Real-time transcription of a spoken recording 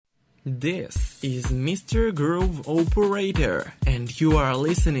This is Mr. Groove Operator, and you are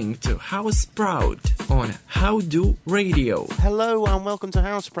listening to House Proud on How Do Radio. Hello and welcome to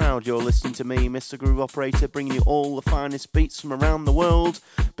House Proud. You're listening to me, Mr. Groove Operator, bringing you all the finest beats from around the world.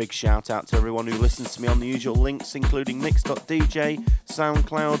 Big shout out to everyone who listens to me on the usual links, including Mix.dj,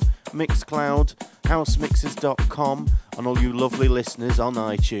 SoundCloud, Mixcloud, HouseMixes.com, and all you lovely listeners on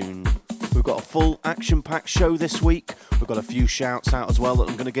iTunes. We've got a full action-packed show this week. We've got a few shouts out as well that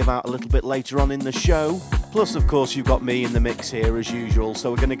I'm going to give out a little bit later on in the show. Plus, of course, you've got me in the mix here as usual. So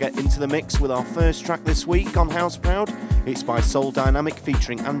we're going to get into the mix with our first track this week on House Proud. It's by Soul Dynamic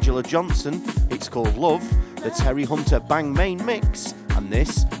featuring Angela Johnson. It's called Love, the Terry Hunter Bang Main Mix. And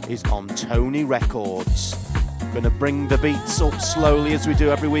this is on Tony Records. Going to bring the beats up slowly as we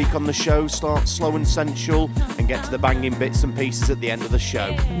do every week on the show. Start slow and sensual and get to the banging bits and pieces at the end of the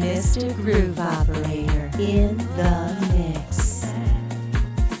show. Mr. Groove Operator in the mix.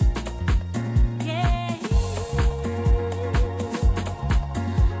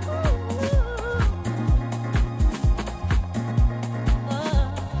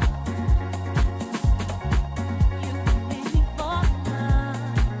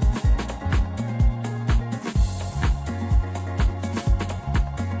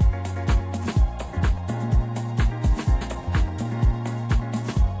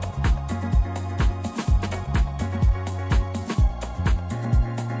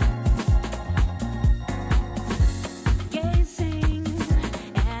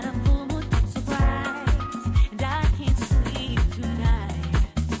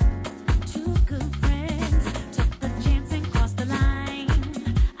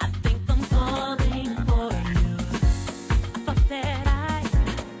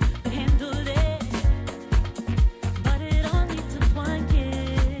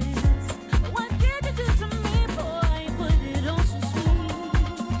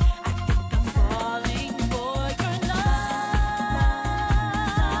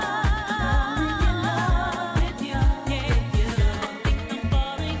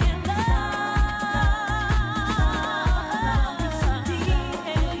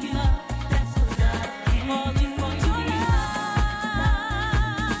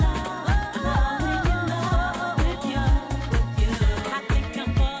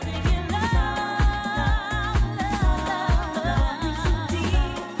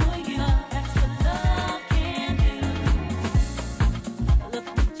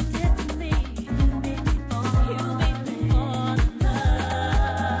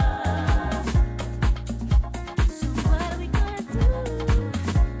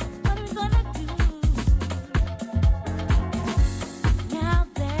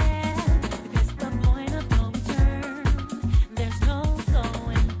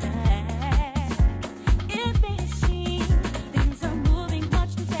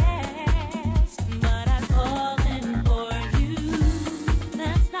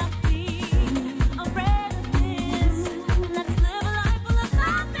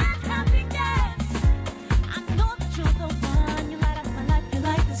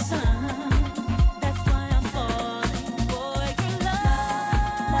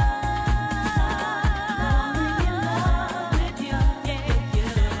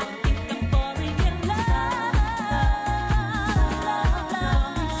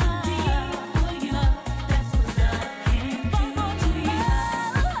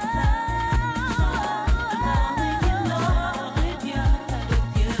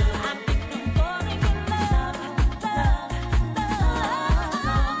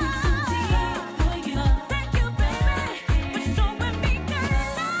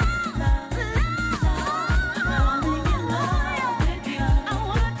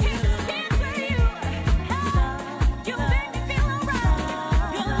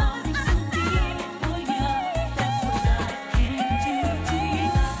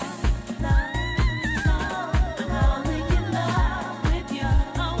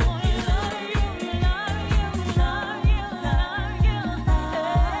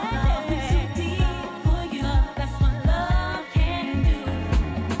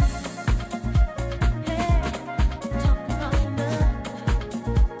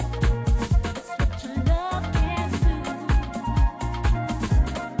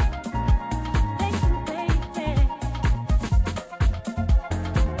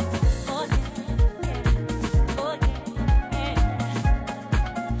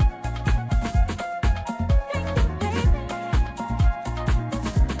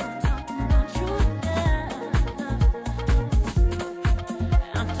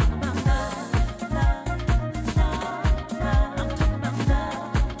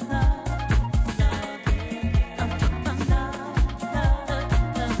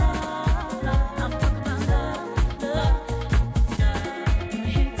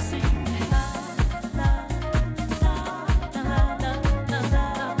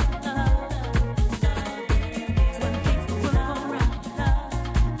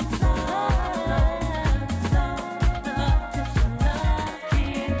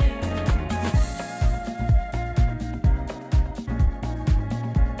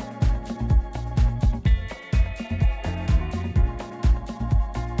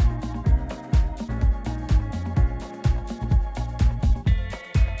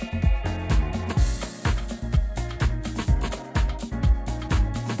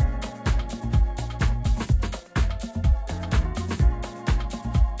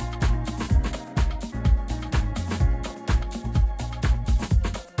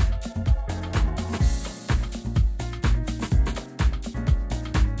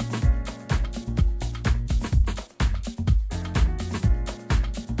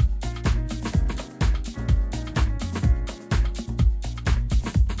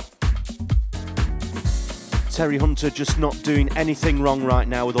 Terry Hunter just not doing anything wrong right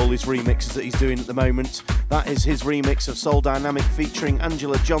now with all his remixes that he's doing at the moment. That is his remix of Soul Dynamic featuring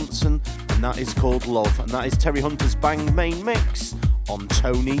Angela Johnson, and that is called Love, and that is Terry Hunter's Bang main mix on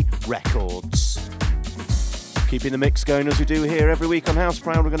Tony Records. Keeping the mix going as we do here every week on House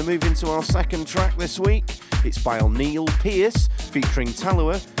Proud, we're going to move into our second track this week. It's by Neil Pierce featuring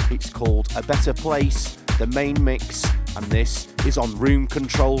Talua. It's called A Better Place, the main mix, and this is on Room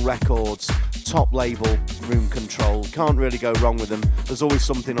Control Records. Top label, Room Control. Can't really go wrong with them. There's always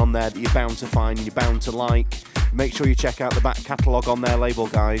something on there that you're bound to find and you're bound to like. Make sure you check out the back catalogue on their label,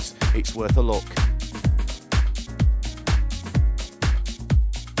 guys. It's worth a look.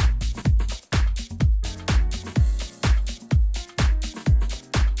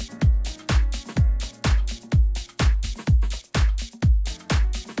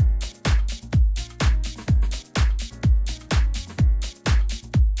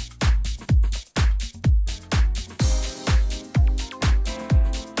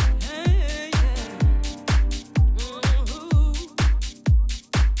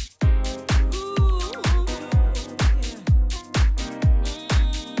 Ooh.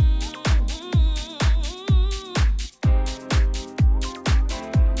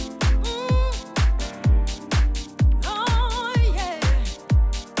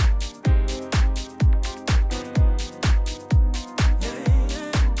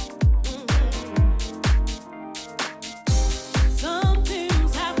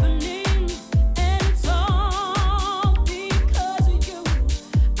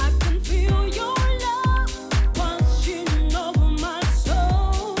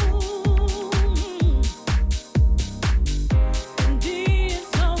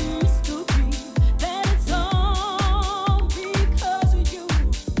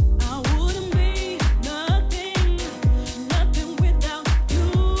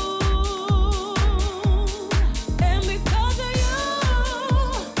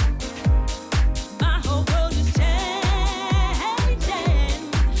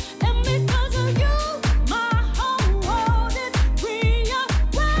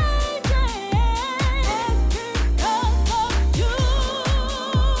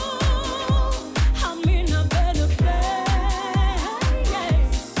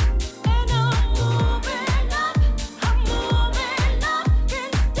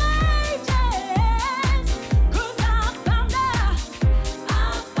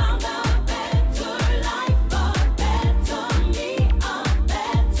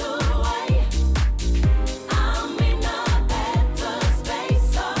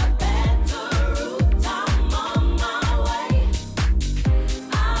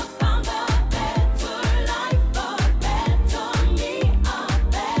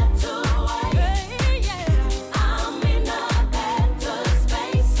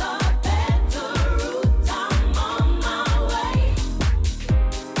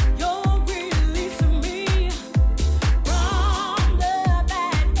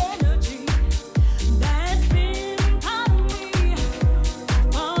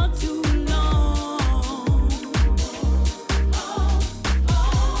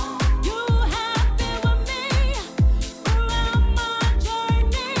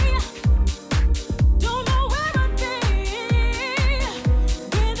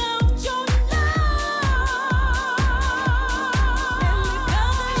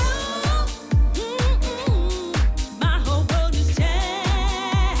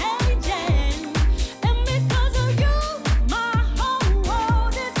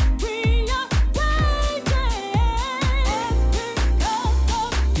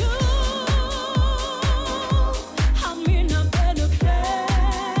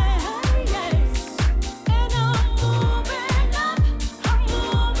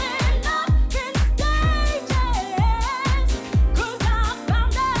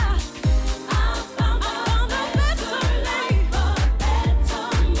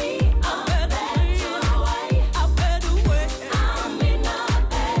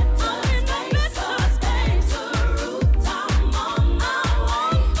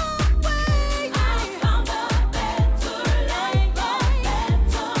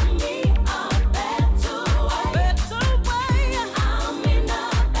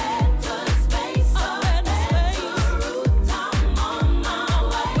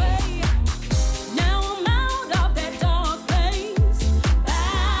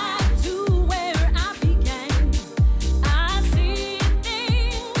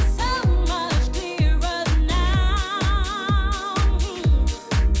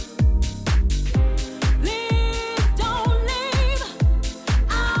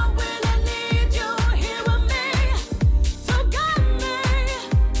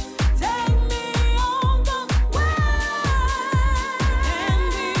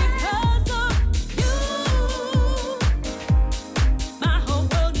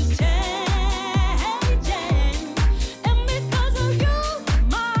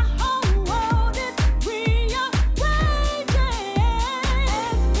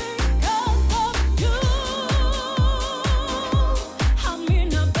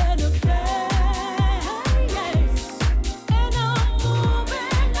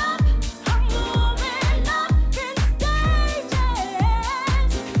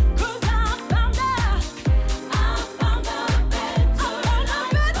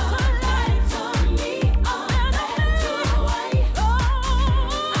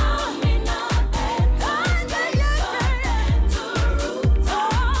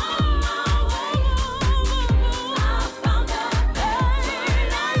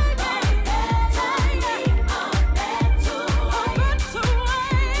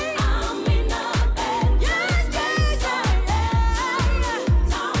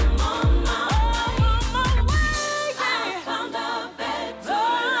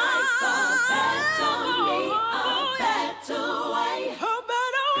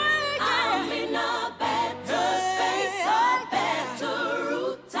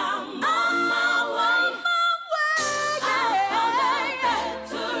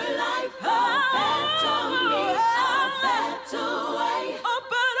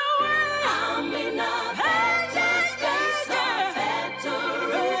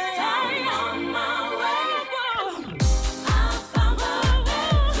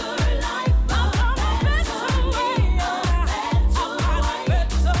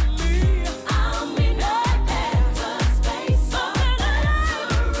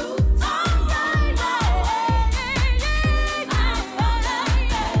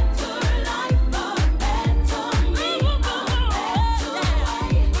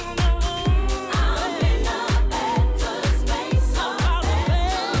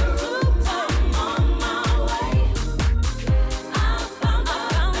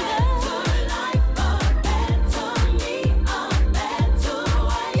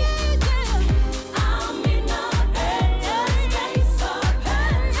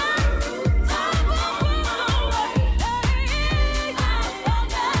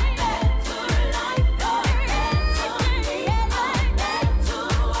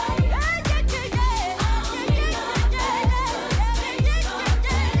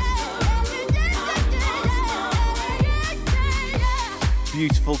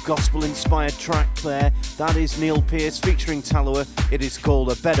 beautiful gospel-inspired track there. That is Neil Pearce featuring Talua. It is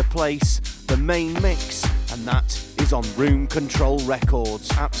called A Better Place, the main mix, and that is on Room Control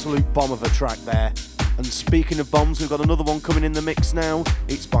Records. Absolute bomb of a track there. And speaking of bombs, we've got another one coming in the mix now.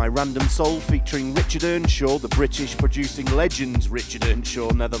 It's by Random Soul featuring Richard Earnshaw, the British producing legend Richard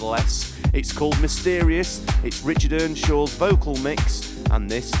Earnshaw nevertheless. It's called Mysterious. It's Richard Earnshaw's vocal mix, and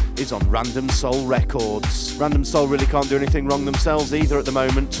this is on Random Soul Records. Random Soul really can't do anything wrong themselves either at the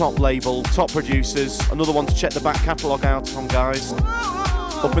moment. Top label, top producers. Another one to check the back catalogue out on, guys.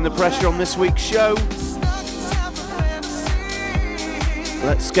 Upping the pressure on this week's show.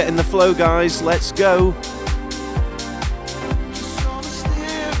 Let's get in the flow, guys. Let's go.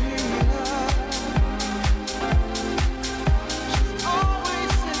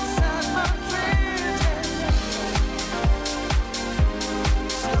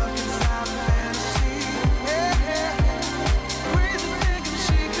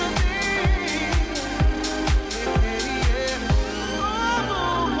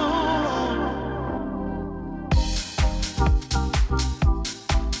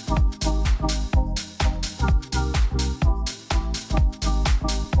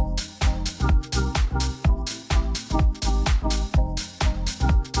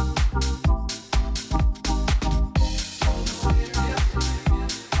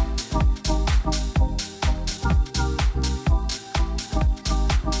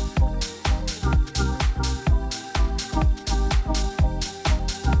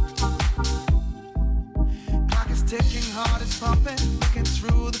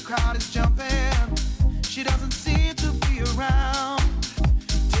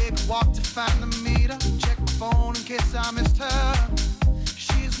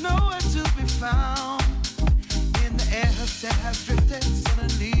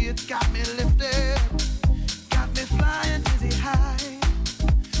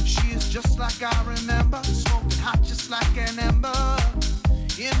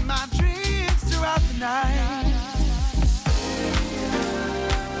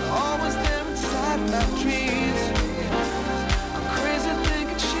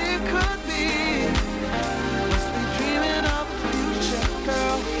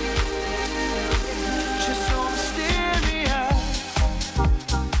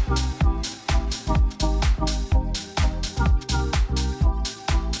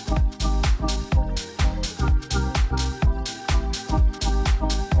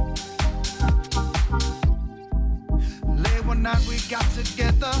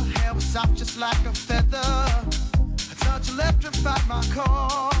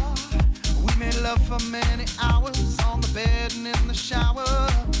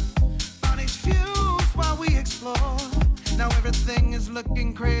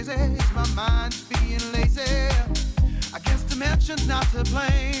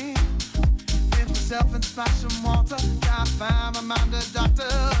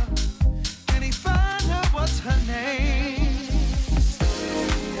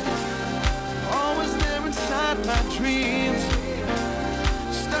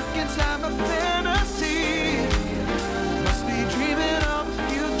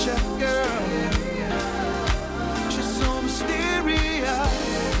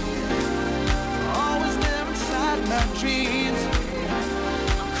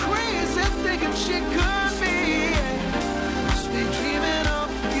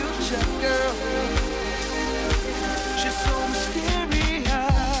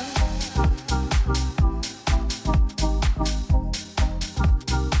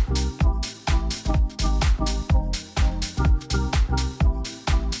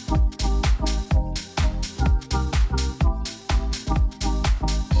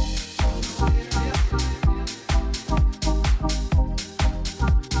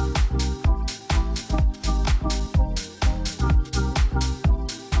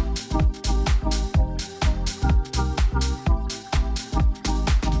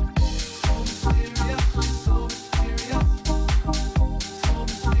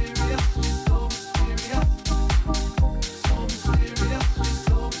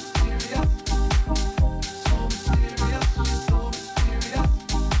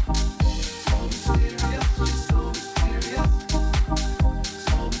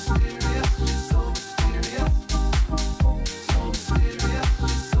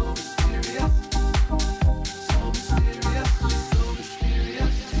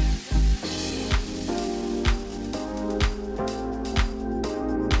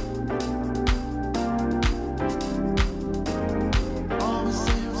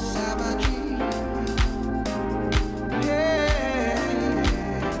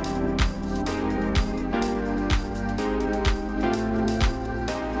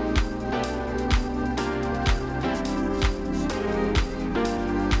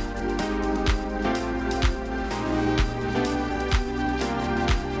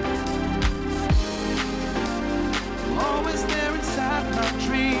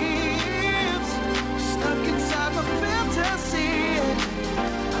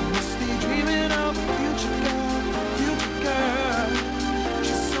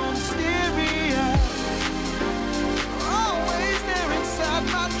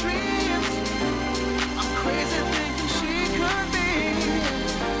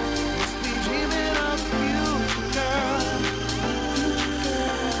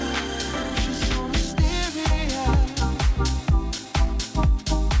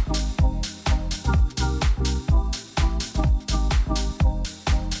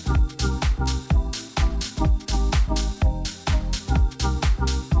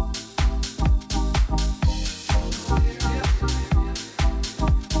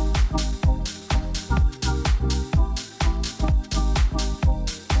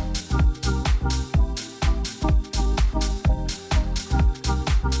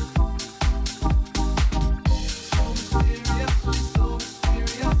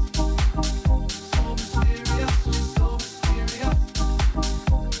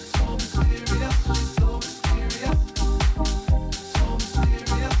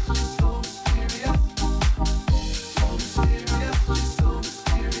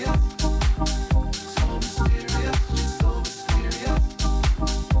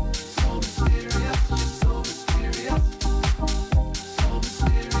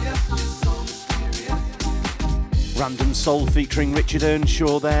 Soul featuring Richard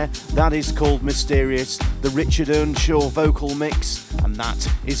Earnshaw there. That is called Mysterious, the Richard Earnshaw vocal mix, and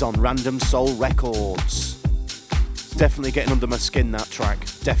that is on Random Soul Records. Definitely getting under my skin, that track.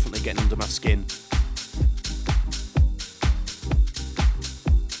 Definitely getting under my skin.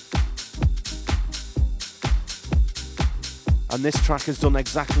 And this track has done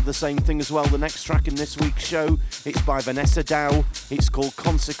exactly the same thing as well. The next track in this week's show, it's by Vanessa Dow. It's called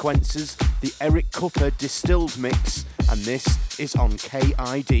Consequences, the Eric Cooper distilled mix, and this is on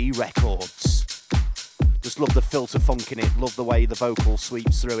KID Records. Just love the filter funk in it, love the way the vocal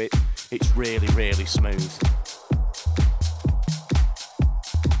sweeps through it. It's really, really smooth.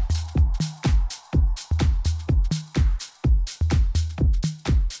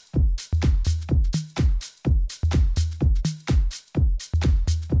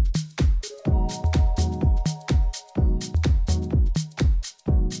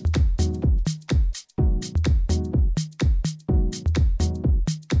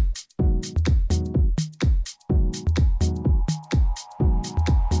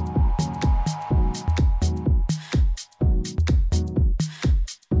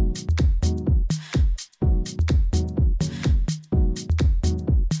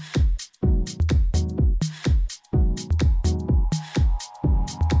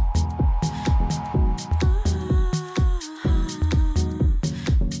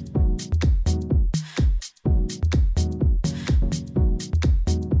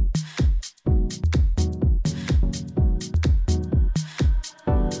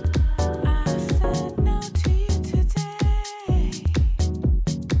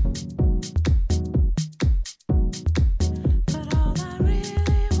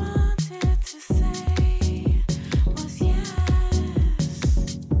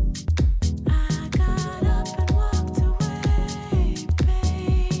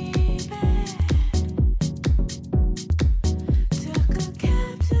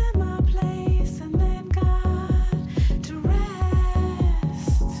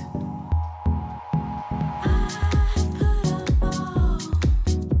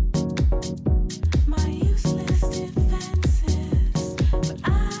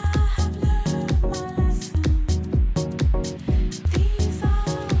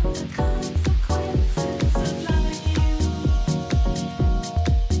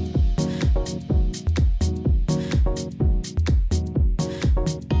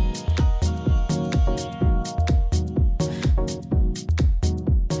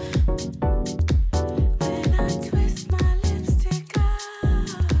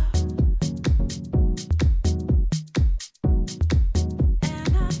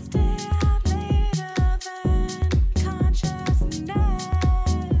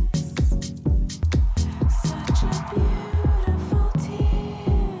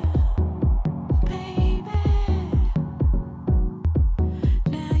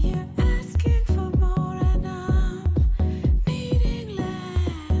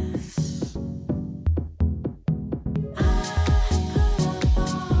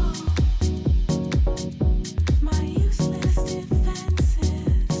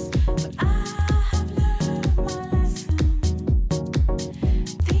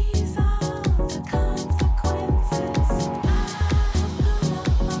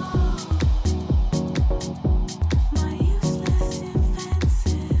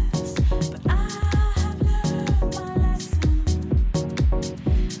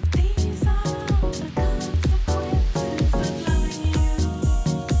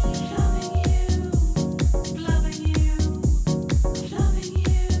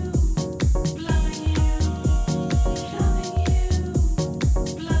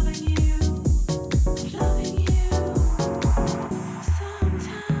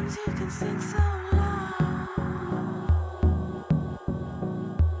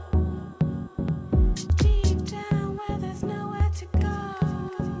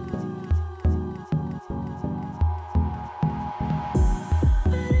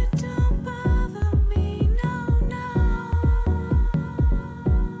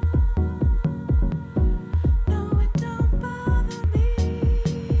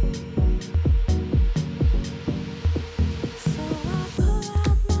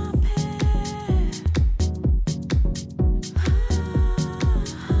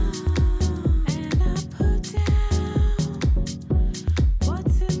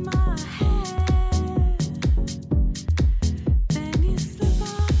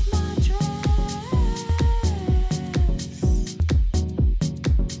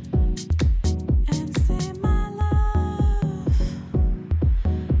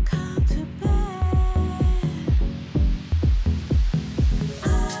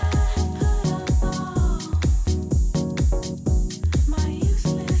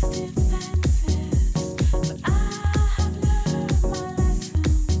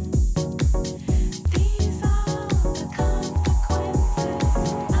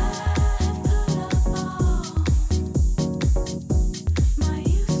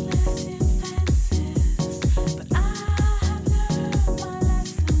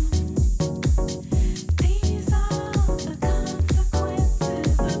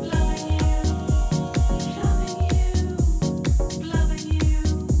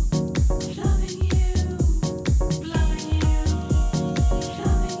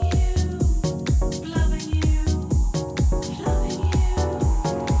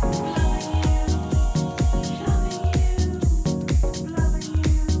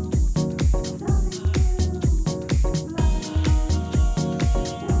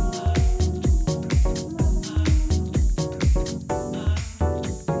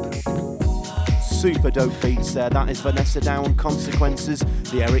 super dope beats there. That is Vanessa Down, Consequences,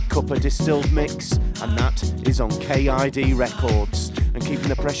 the Eric Cupper distilled mix, and that is on KID Records. And keeping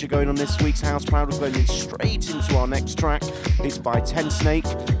the pressure going on this week's House Proud, we're going in straight into our next track. It's by Ten Snake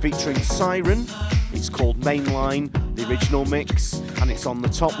featuring Siren. It's called Mainline, the original mix, and it's on the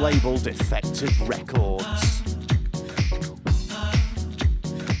top label Defected Records.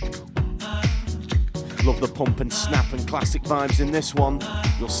 Love the pump and snap and classic vibes in this one.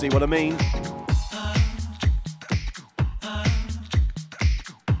 You'll see what I mean.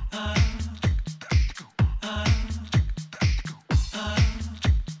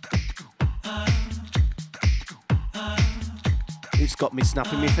 It's got me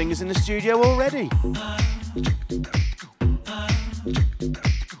snapping my fingers in the studio already.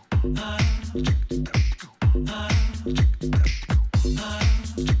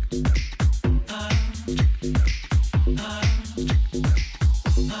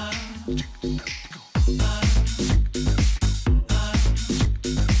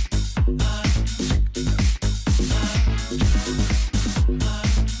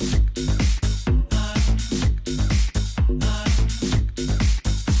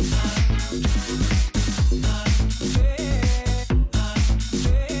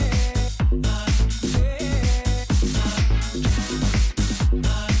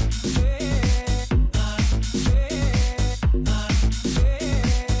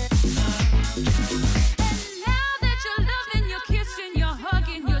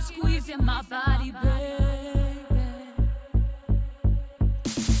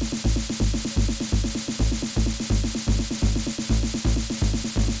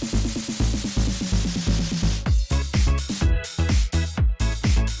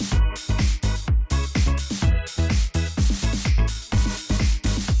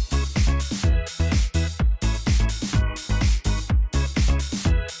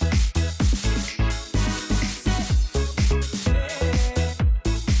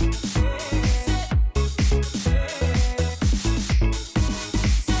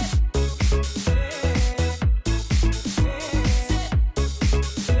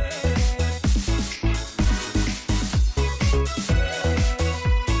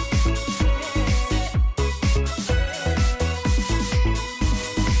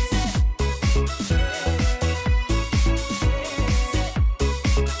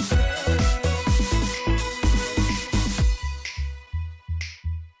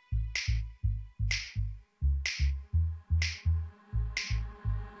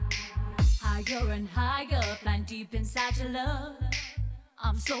 Higher and higher, flying deep inside your love.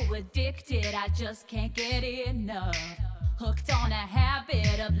 I'm so addicted, I just can't get enough. Hooked on a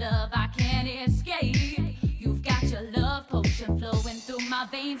habit of love I can't escape. You've got your love potion flowing through my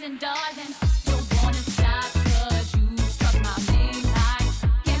veins, and darling, don't wanna stop 'cause you struck my main line.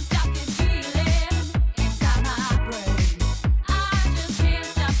 Can't stop this feeling inside my brain. I just can't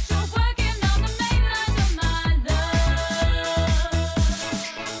stop. You're working on the main lines of my love.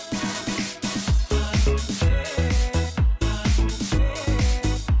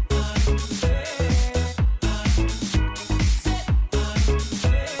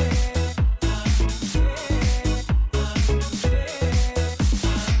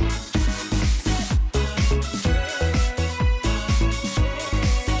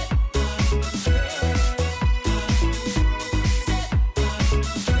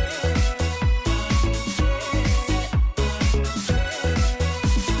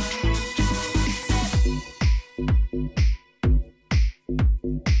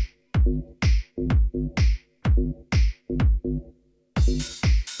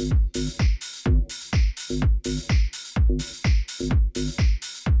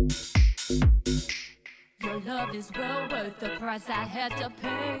 Is well worth the price I had to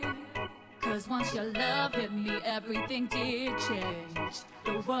pay. 'Cause once your love hit me, everything did change.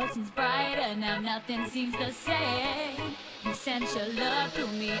 The world seems brighter now, nothing seems the same. You sent your love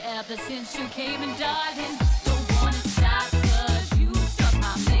through me ever since you came, and darling, don't wanna stop 'cause you struck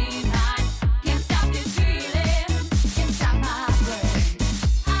my main line. Can't stop this feeling inside my brain.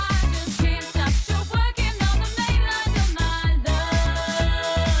 I just can't stop. You're working on the main lines of my love.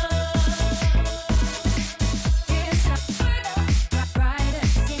 Can't stop. Rock right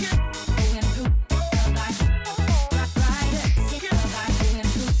and sing. Going through the light. Rock right and sing. Going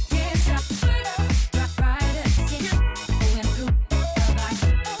through. Can't stop. Rock right and sing. Going through the light.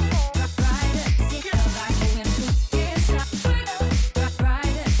 Rock right and sing. Going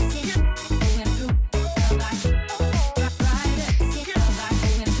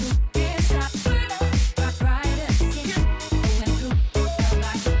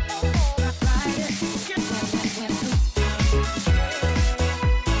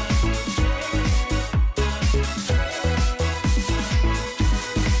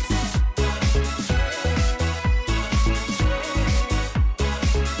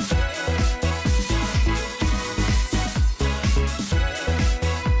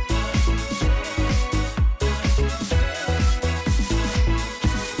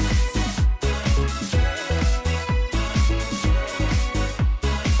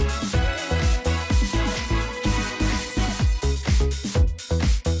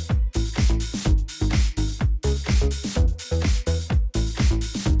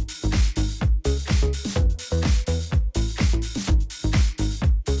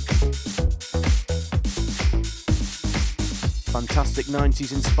fantastic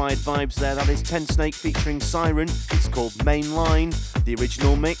 90s inspired vibes there. That is Ten Snake featuring Siren. It's called Mainline, the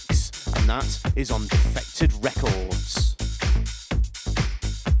original mix, and that is on Defected Records.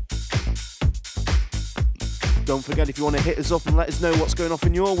 Don't forget, if you want to hit us up and let us know what's going off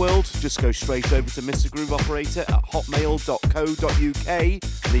in your world, just go straight over to Mr. Groove Operator at hotmail.co.uk,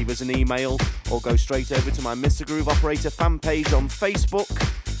 leave us an email, or go straight over to my Mr. Groove Operator fan page on Facebook.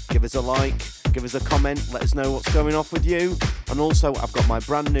 Give us a like, give us a comment, let us know what's going off with you. And also, I've got my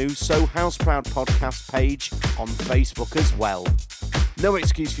brand new So House Proud podcast page on Facebook as well. No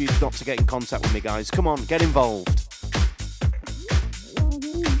excuse for you not to get in contact with me, guys. Come on, get involved.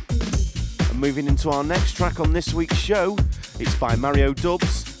 Moving into our next track on this week's show, it's by Mario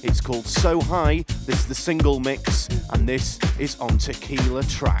Dubs. It's called So High. This is the single mix, and this is on Tequila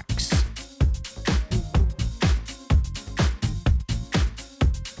Tracks.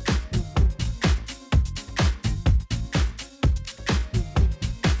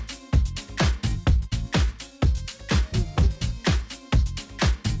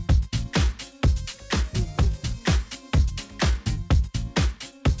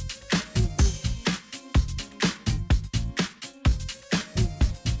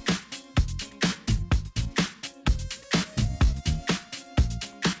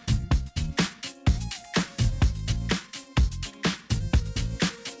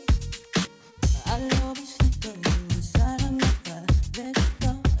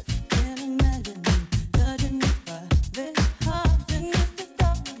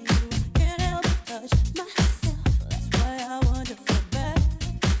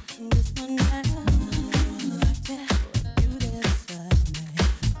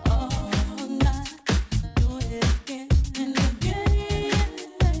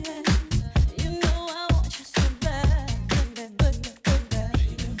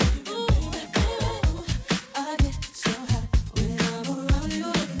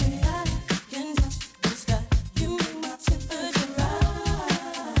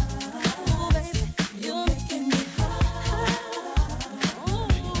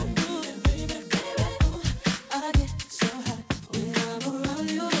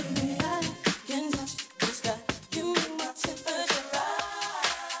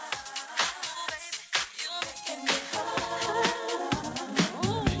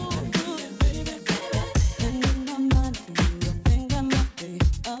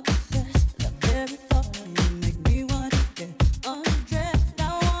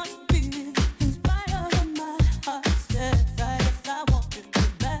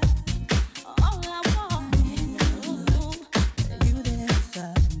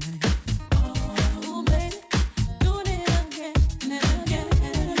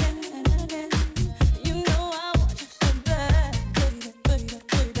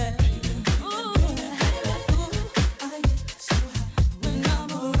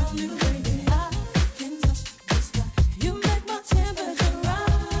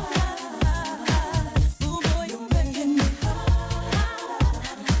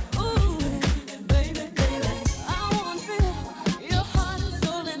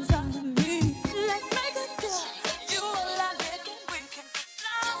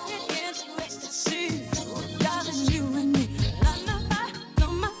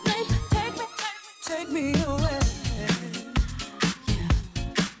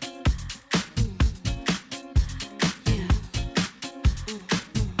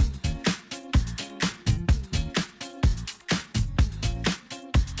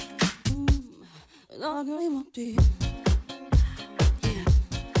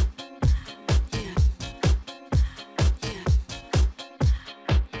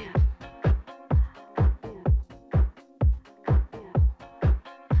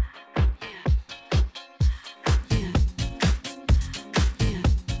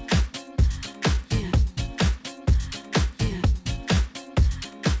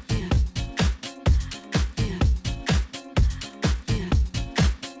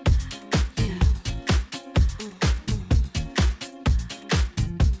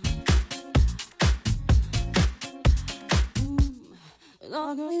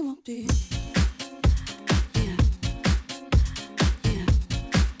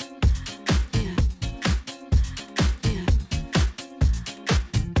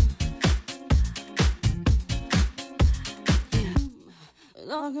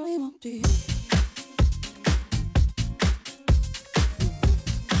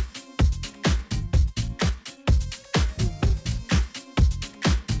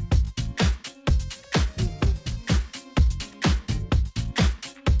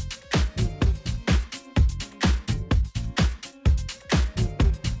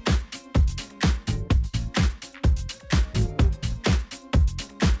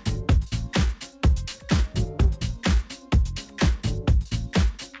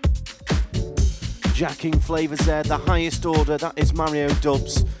 jacking flavours there. The highest order, that is Mario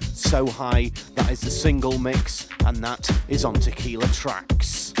Dubs. So High, that is the single mix, and that is on Tequila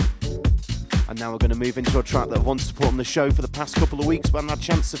Tracks. And now we're going to move into a track that I've wanted to put on the show for the past couple of weeks, but I haven't had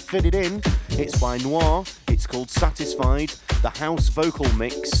a chance to fit it in. It's by Noir, it's called Satisfied, the house vocal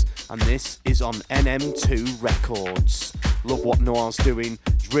mix, and this is on NM2 Records. Love what Noir's doing,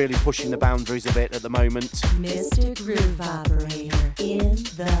 he's really pushing the boundaries a bit at the moment. Mr. Groove Operator in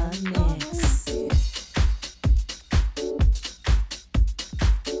the mix.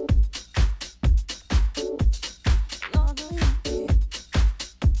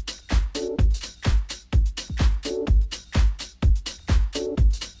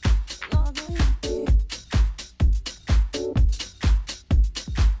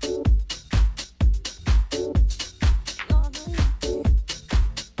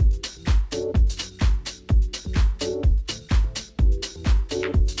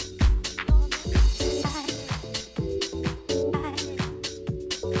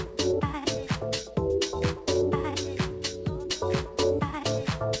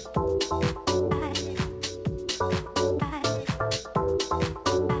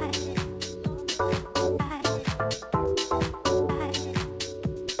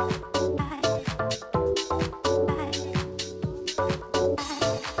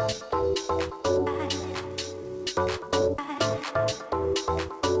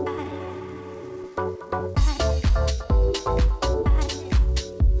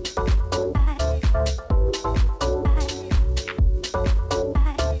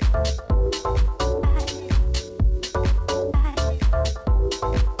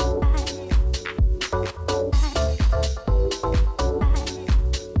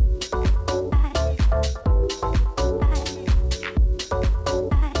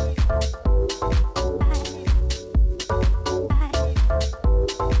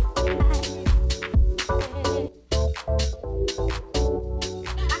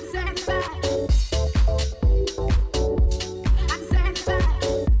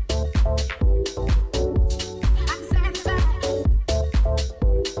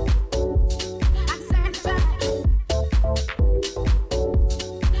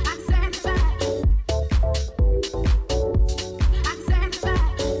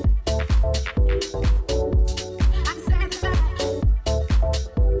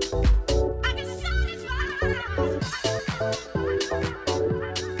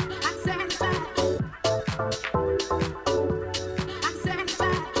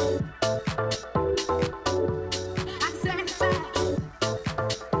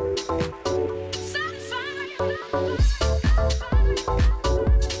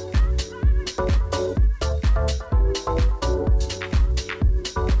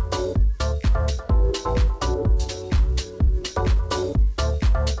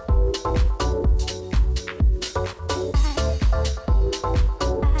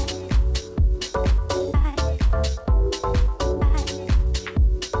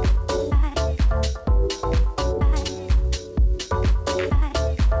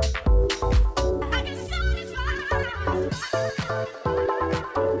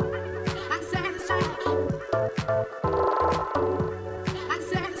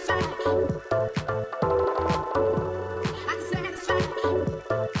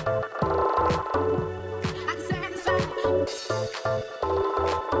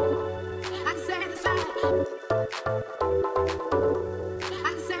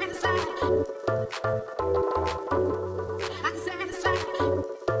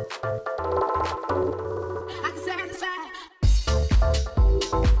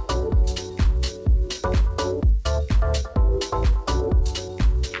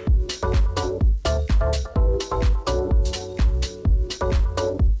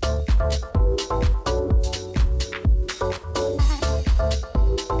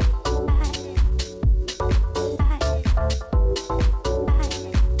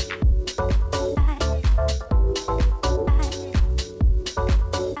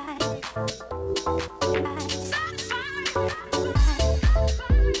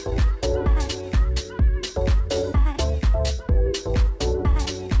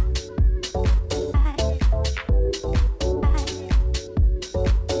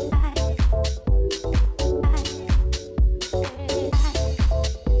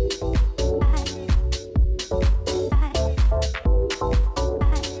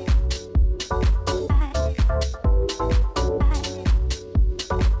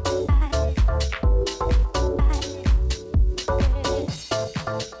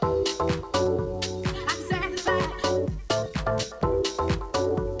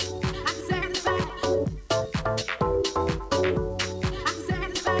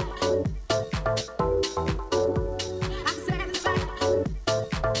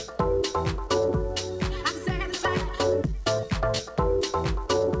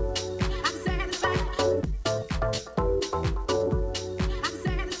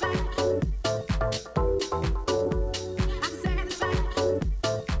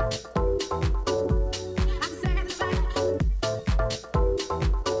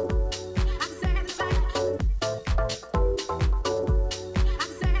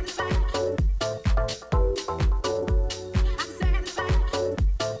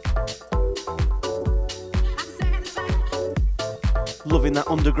 loving that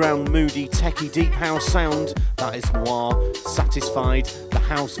underground, moody, techie, deep house sound, that is Noir, Satisfied, the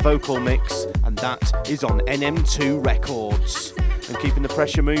house vocal mix, and that is on NM2 Records. And keeping the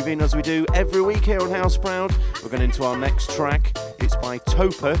pressure moving as we do every week here on House Proud, we're going into our next track. It's by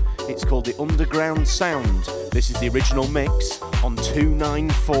Topa, it's called The Underground Sound. This is the original mix on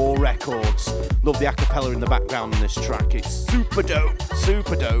 294 Records. Love the acapella in the background on this track, it's super dope,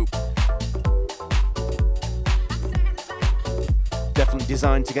 super dope. Definitely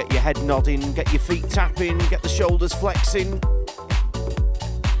designed to get your head nodding, get your feet tapping, get the shoulders flexing.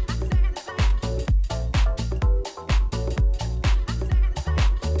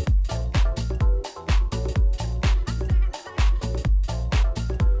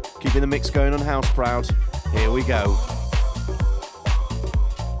 Keeping the mix going on House Proud. Here we go.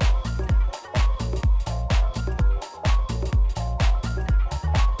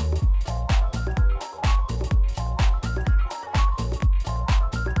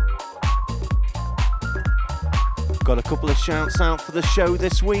 Got a couple of shouts out for the show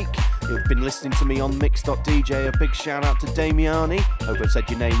this week. You've been listening to me on mix.dj. A big shout out to Damiani. Hope I said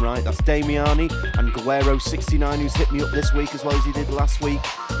your name right. That's Damiani. And Guerrero69, who's hit me up this week as well as he did last week.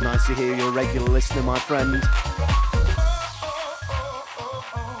 Nice to hear you're a regular listener, my friend.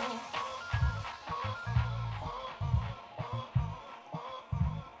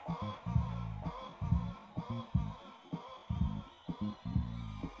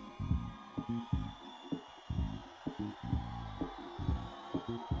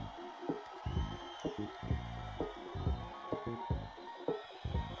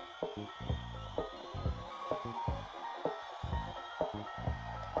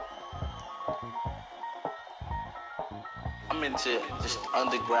 I'm into just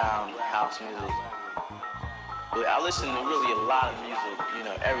underground house music. But I listen to really a lot of music, you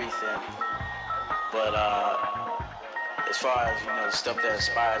know, everything. But as far as, you know, the stuff that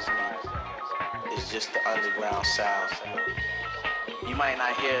inspires me is just the underground sounds. You might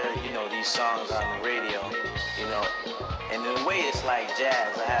not hear, you know, these songs on the radio, you know, and in a way it's like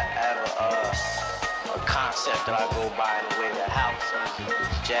jazz. I have a concept that I go by in the way that house music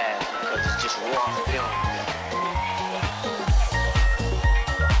is jazz, because it's just raw feeling.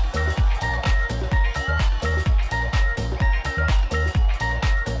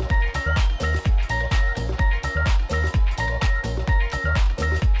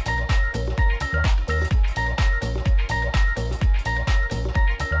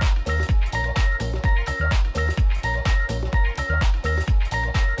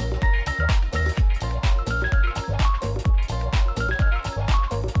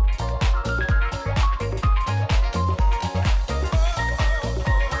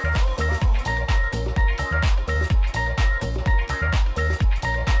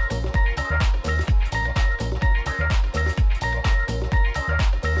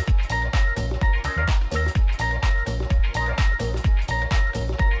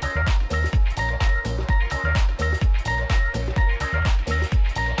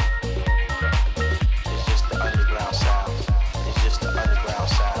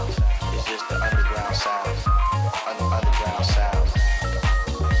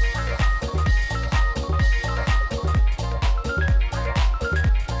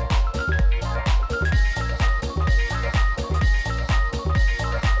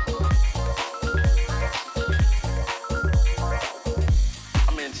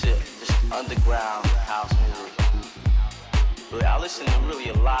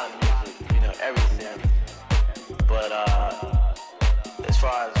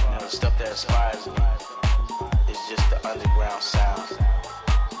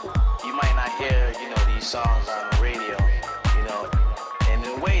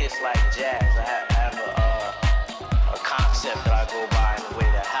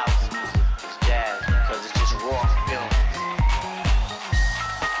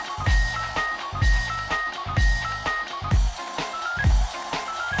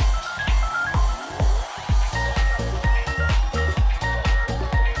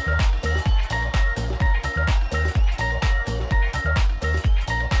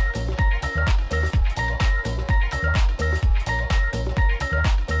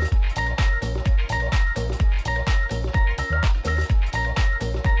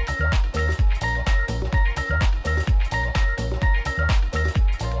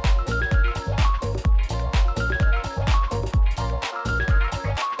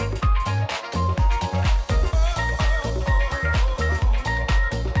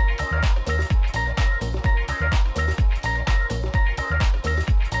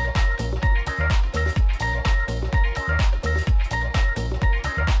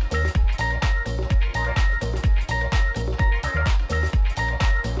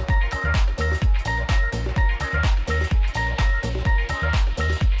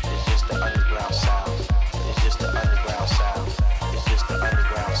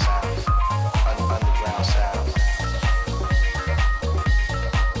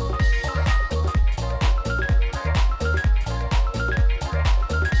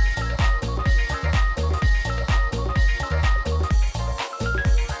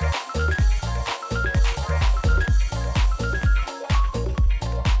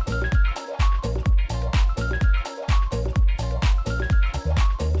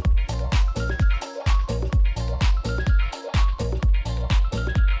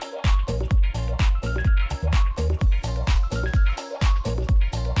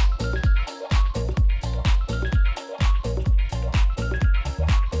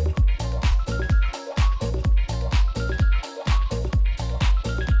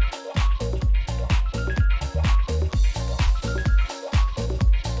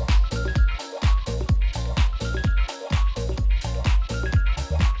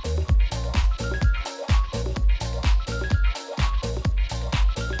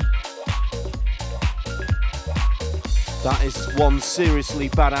 That is one seriously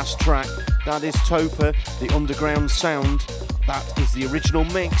badass track. That is Topa, the underground sound. That is the original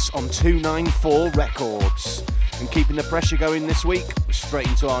mix on 294 Records. And keeping the pressure going this week, we're straight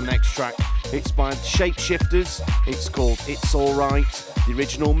into our next track. It's by Shapeshifters. It's called It's Alright, the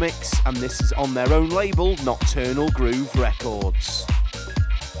original mix, and this is on their own label, Nocturnal Groove Records.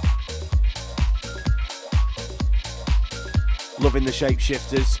 Loving the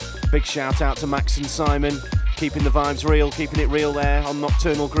Shapeshifters. Big shout out to Max and Simon. Keeping the vibes real, keeping it real there on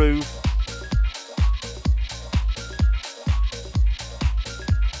Nocturnal Groove.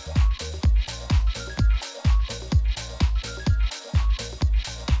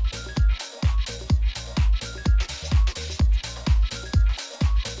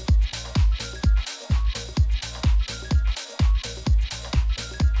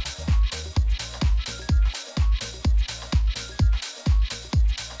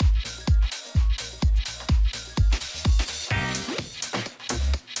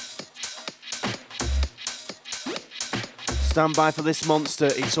 Stand by for this monster,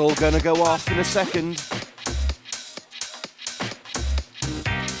 it's all gonna go off in a second.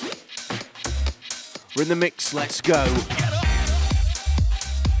 We're in the mix, let's go.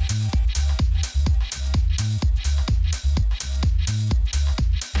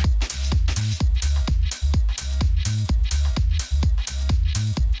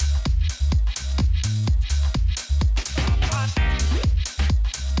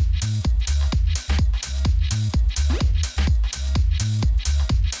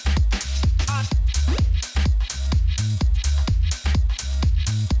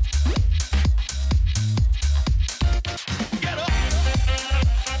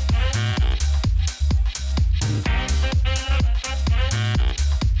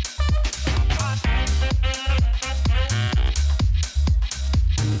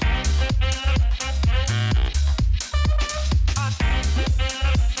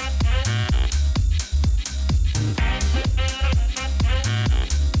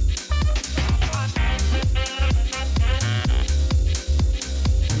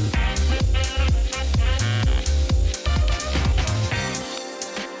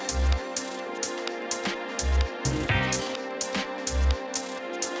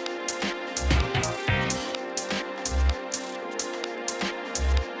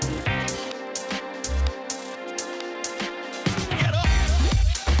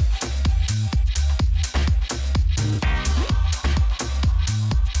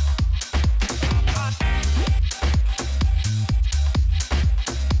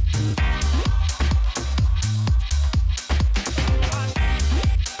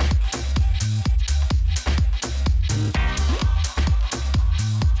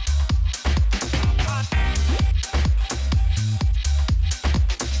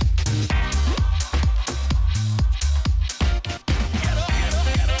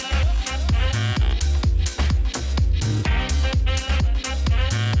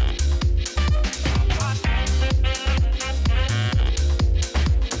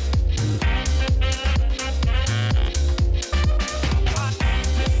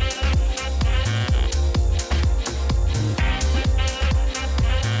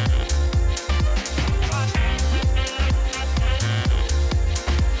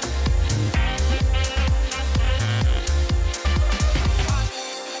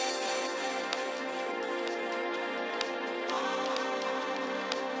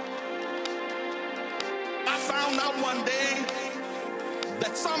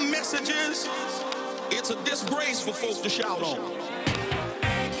 For folks to shout on.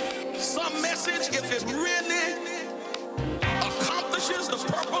 Some message, if it really accomplishes the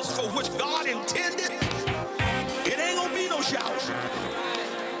purpose for which God intended, it ain't gonna be no shout.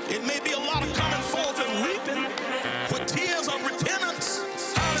 It may be a lot of coming forth and weeping with tears of repentance.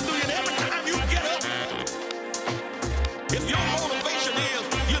 Hallelujah. And every time you get up, if your motivation is,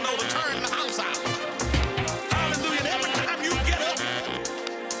 to turn the house out. Hallelujah. And every time you get up,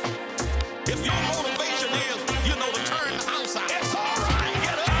 if your motivation is, turn the house out. It's all right.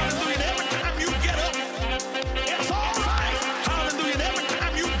 Get up. Hallelujah. And every time you get up, it's all right. Hallelujah. And every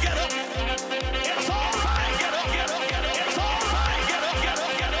time you get up, it's all right.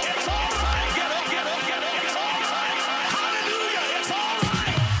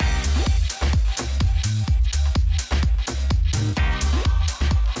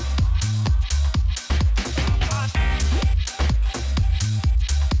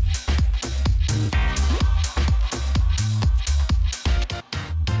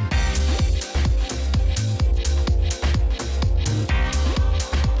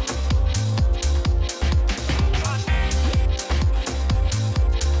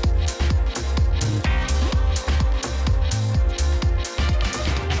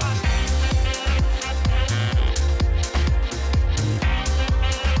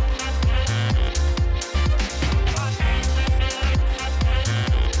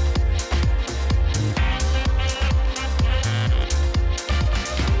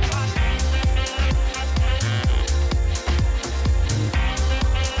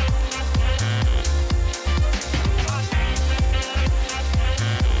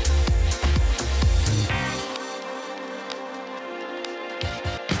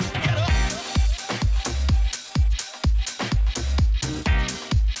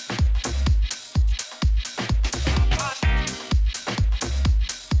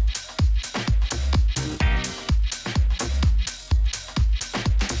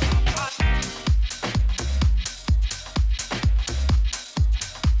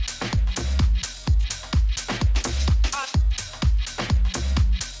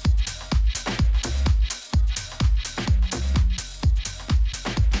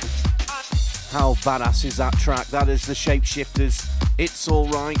 How badass is that track? That is the Shapeshifters. It's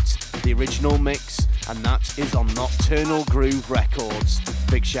Alright, the original mix, and that is on Nocturnal Groove Records.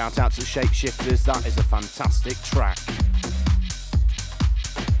 Big shout out to Shapeshifters, that is a fantastic track.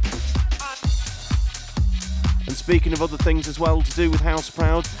 And speaking of other things as well to do with House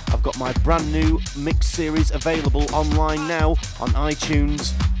Proud, I've got my brand new mix series available online now on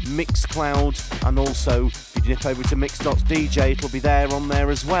iTunes, Mixcloud, and also if you nip over to mix.dj, it'll be there on there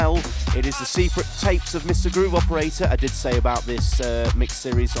as well. It is the secret tapes of Mr. Groove Operator. I did say about this mix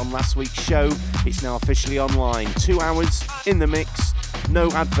series on last week's show. It's now officially online. 2 hours in the mix, no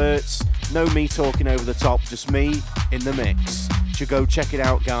adverts, no me talking over the top, just me in the mix. So go check it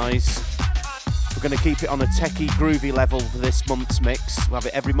out, guys. We're going to keep it on a techie, groovy level for this month's mix. We'll have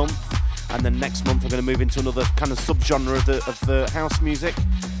it every month, and then next month we're going to move into another kind of subgenre of the house music,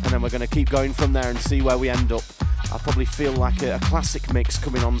 and then we're going to keep going from there and see where we end up. I'll probably feel like a classic mix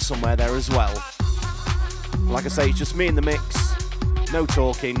coming on somewhere there as well. Like I say, it's just me in the mix, no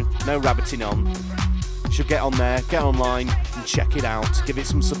talking, no rabbiting on. You should get on there, get online, and check it out. Give it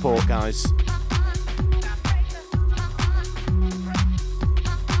some support, guys.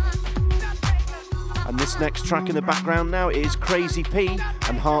 And this next track in the background now is Crazy P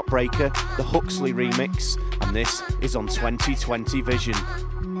and Heartbreaker, the Huxley remix, and this is on 2020 Vision.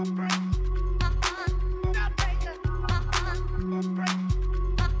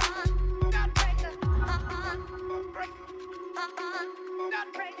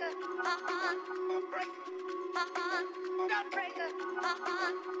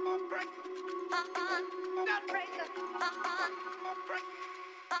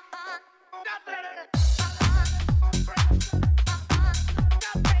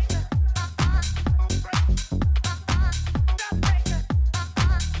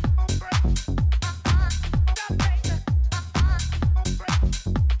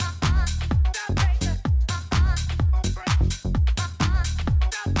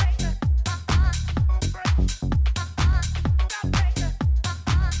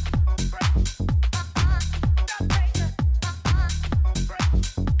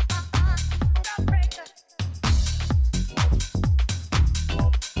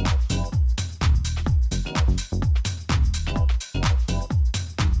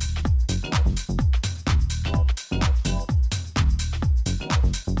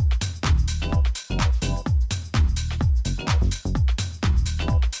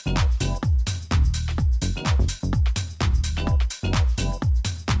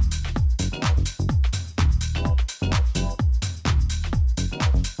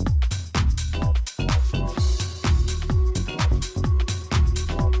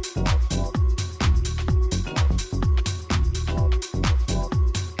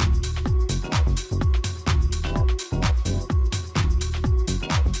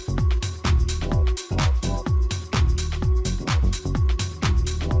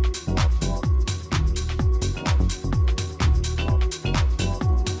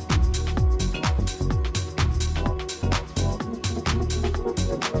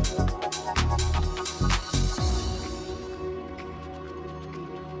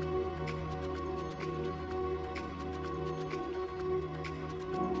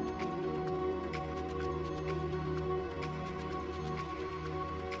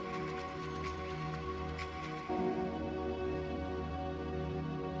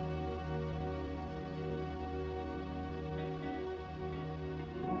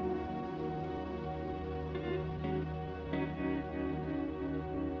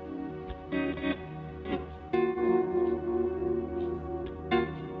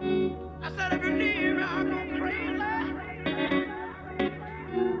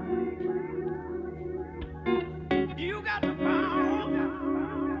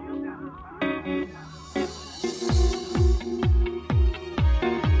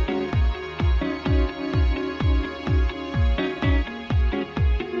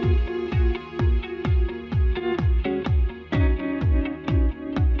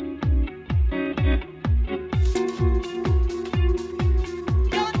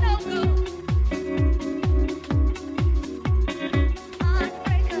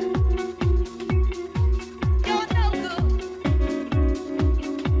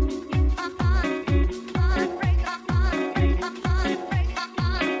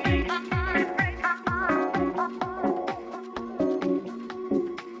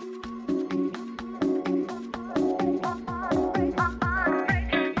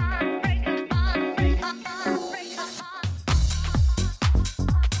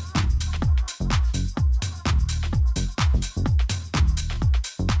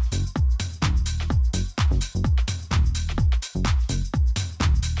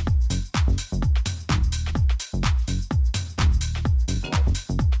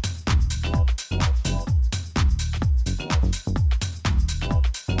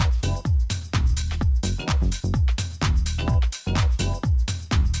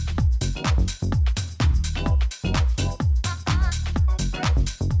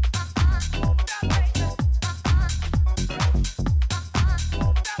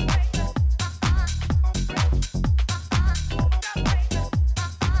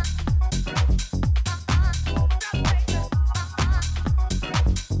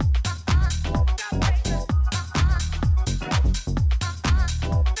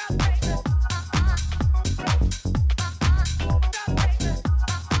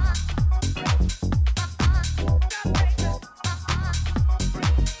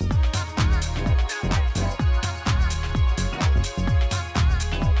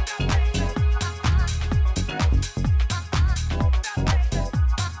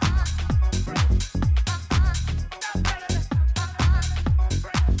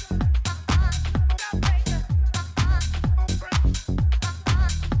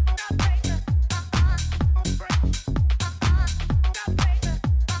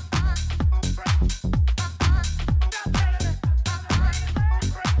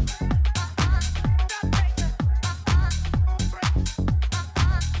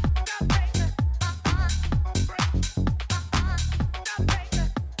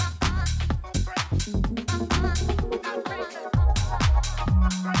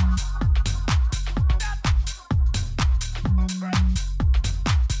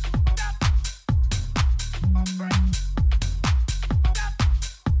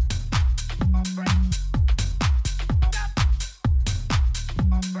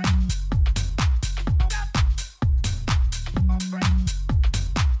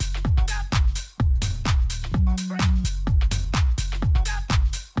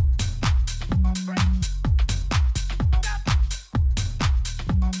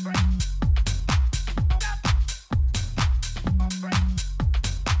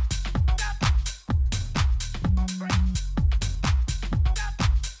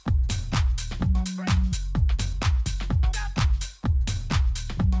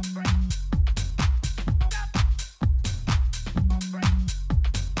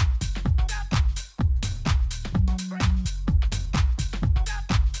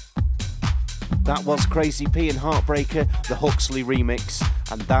 That was Crazy P and Heartbreaker, the Huxley remix,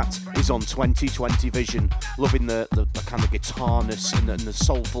 and that is on 2020 Vision. Loving the kind of guitarness and the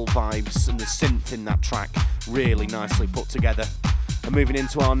soulful vibes and the synth in that track. Really nicely put together. And moving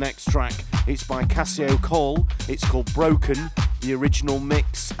into our next track, it's by Cassio Cole. It's called Broken, the original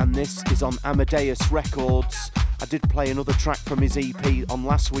mix, and this is on Amadeus Records. I did play another track from his EP on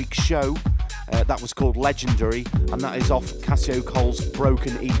last week's show. That was called Legendary, and that is off Cassio Cole's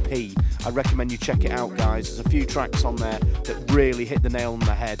Broken EP. I recommend you check it out, guys. There's a few tracks on there that really hit the nail on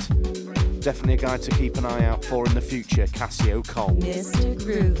the head. Definitely a guy to keep an eye out for in the future, Cassio Cole. Mr.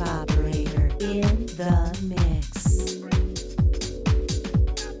 Groove Operator in the mix.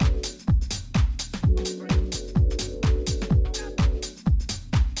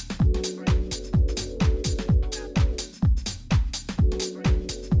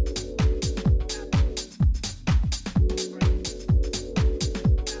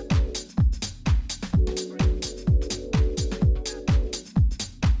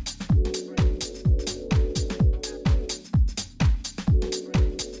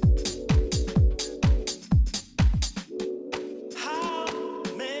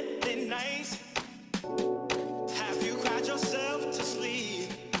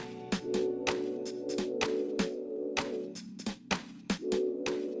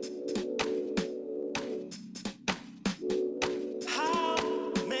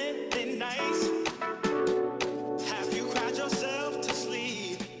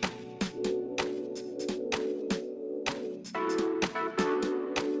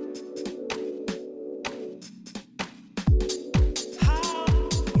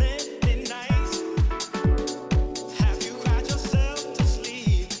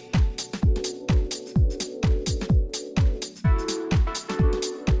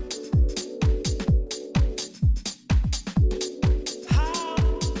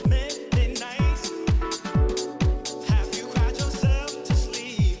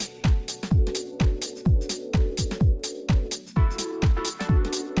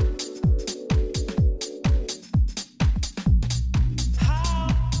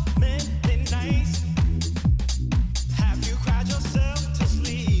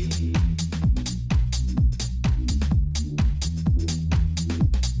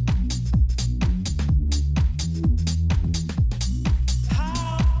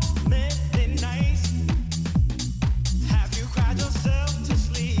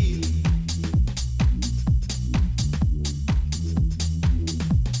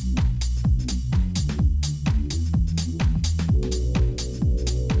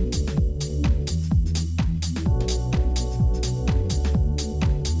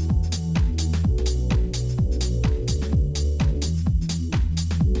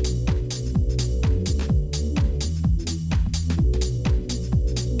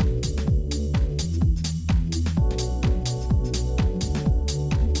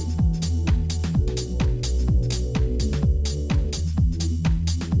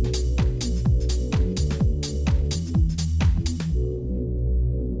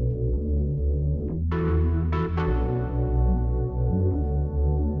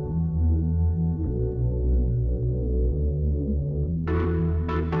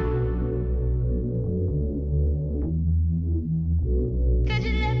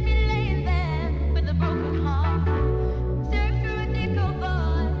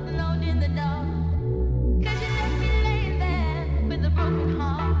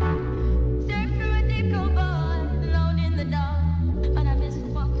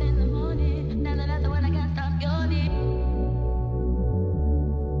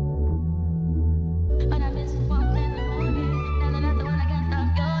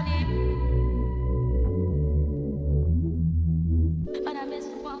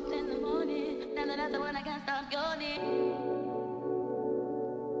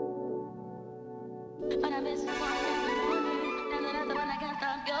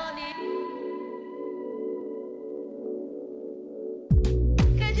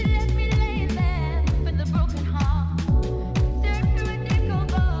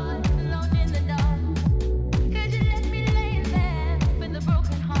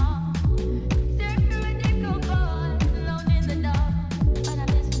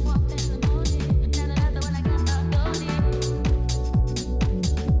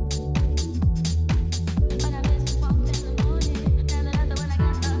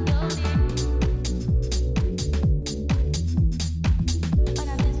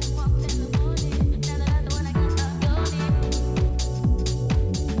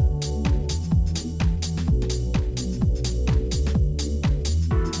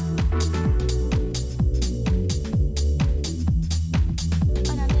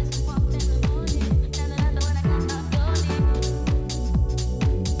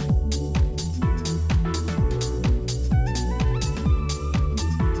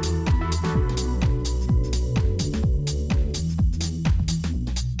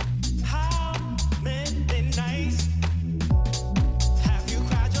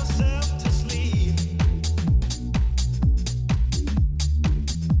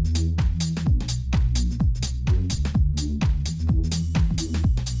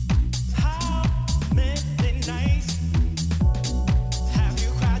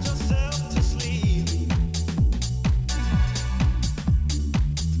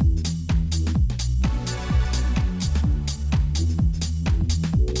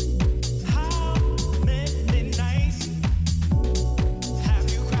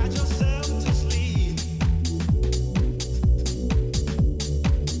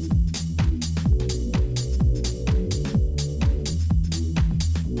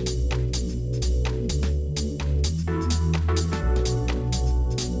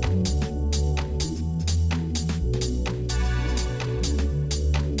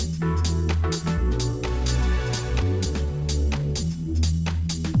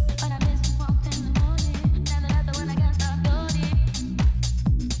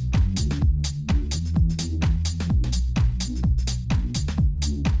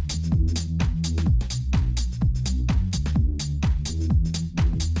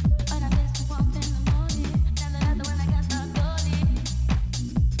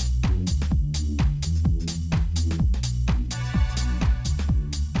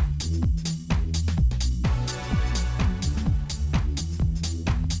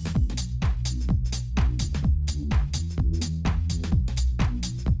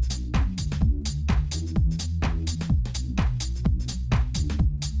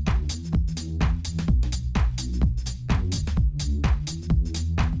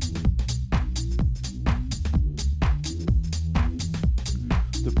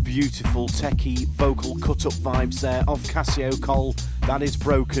 Beautiful techie vocal cut-up vibes there of Casio Cole. That is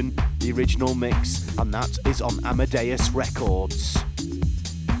Broken, the original mix, and that is on Amadeus Records.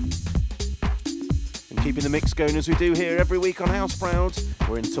 And keeping the mix going as we do here every week on House Proud,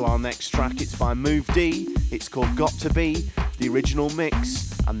 we're into our next track. It's by Move D. It's called Got to Be, the original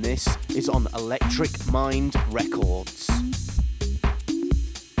mix, and this is on Electric Mind Records.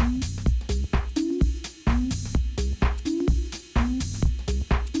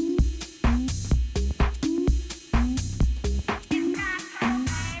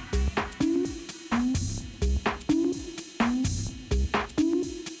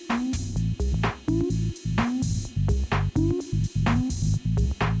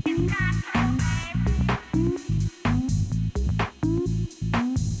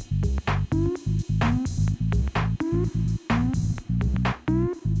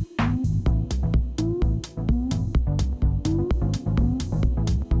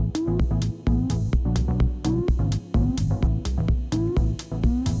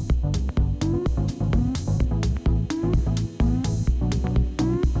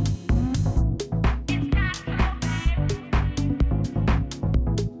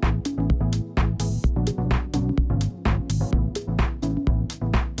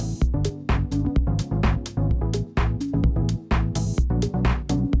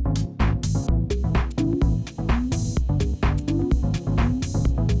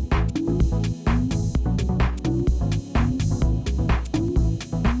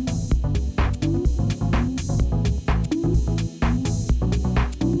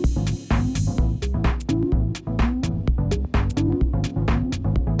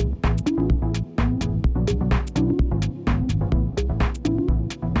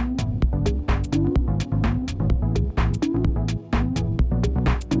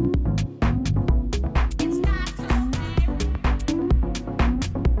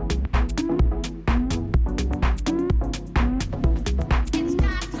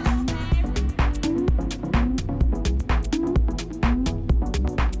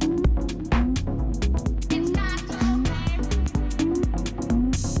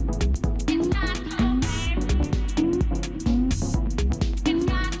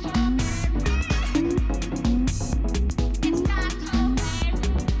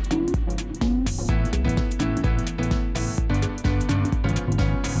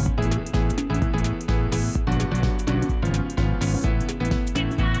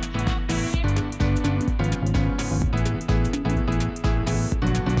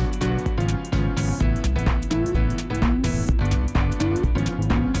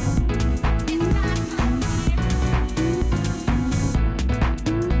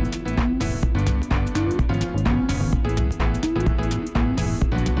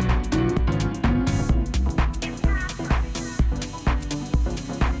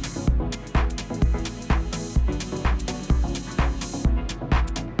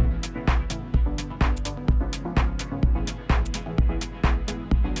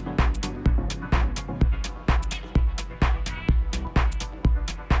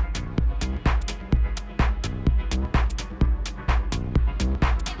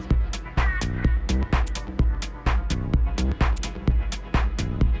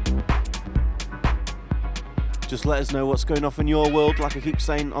 just let us know what's going off in your world. Like I keep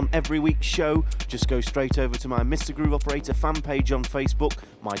saying on every week's show, just go straight over to my Mr. Groove Operator fan page on Facebook,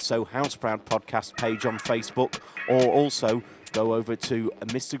 my So House Proud podcast page on Facebook, or also go over to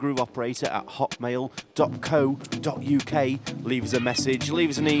Mr. Groove Operator at hotmail.co.uk. Leave us a message, leave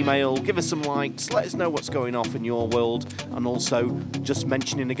us an email, give us some likes, let us know what's going off in your world. And also, just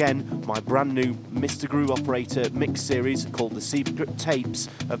mentioning again, my brand new Mr. Groove Operator mix series called The Secret Tapes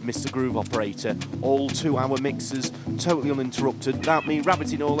of Mr. Groove Operator. All 2-hour mixes, totally uninterrupted, without me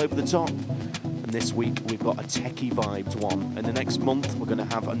rabbiting all over the top. And this week we've got a techie vibed one, and the next month we're going to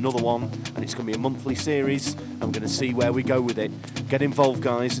have another one, and it's going to be a monthly series, and we're going to see where we go with it. Get involved,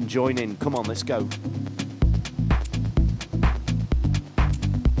 guys, and join in. Come on, let's go.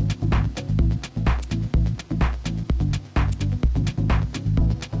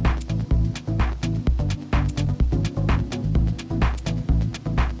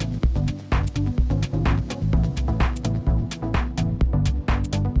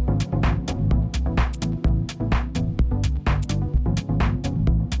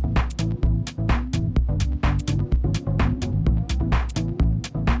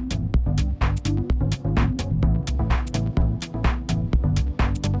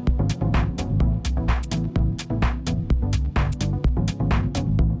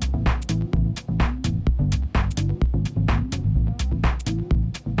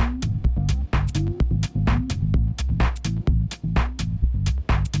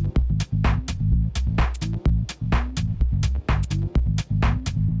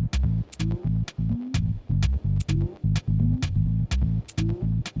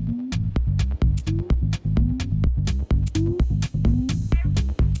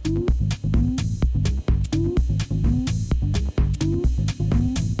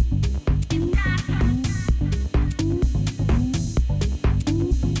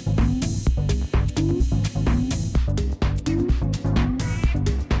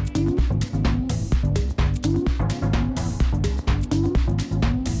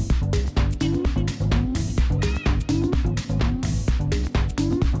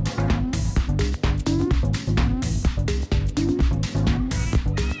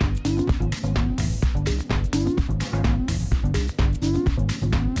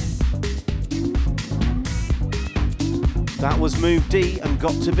 That was Move D and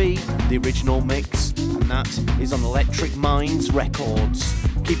Got To Be, the original mix, and that is on Electric Minds Records.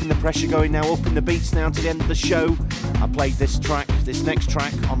 Keeping the pressure going now, up in the beats now to the end of the show. I played this next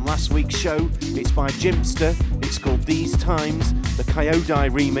track on last week's show. It's by Jimster, it's called These Times, the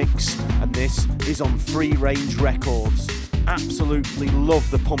Kyodai remix, and this is on Free Range Records. Absolutely love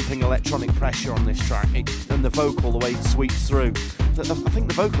the pumping electronic pressure on this track, and the vocal, the way it sweeps through. I think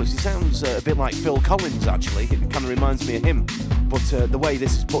the vocalist, he sounds a bit like Phil Collins actually, it kind of reminds me of him, but the way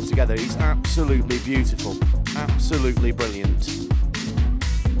this is put together is absolutely beautiful, absolutely brilliant.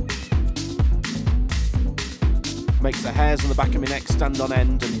 Makes the hairs on the back of my neck stand on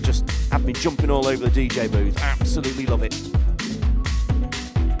end and just have me jumping all over the DJ booth, absolutely love it.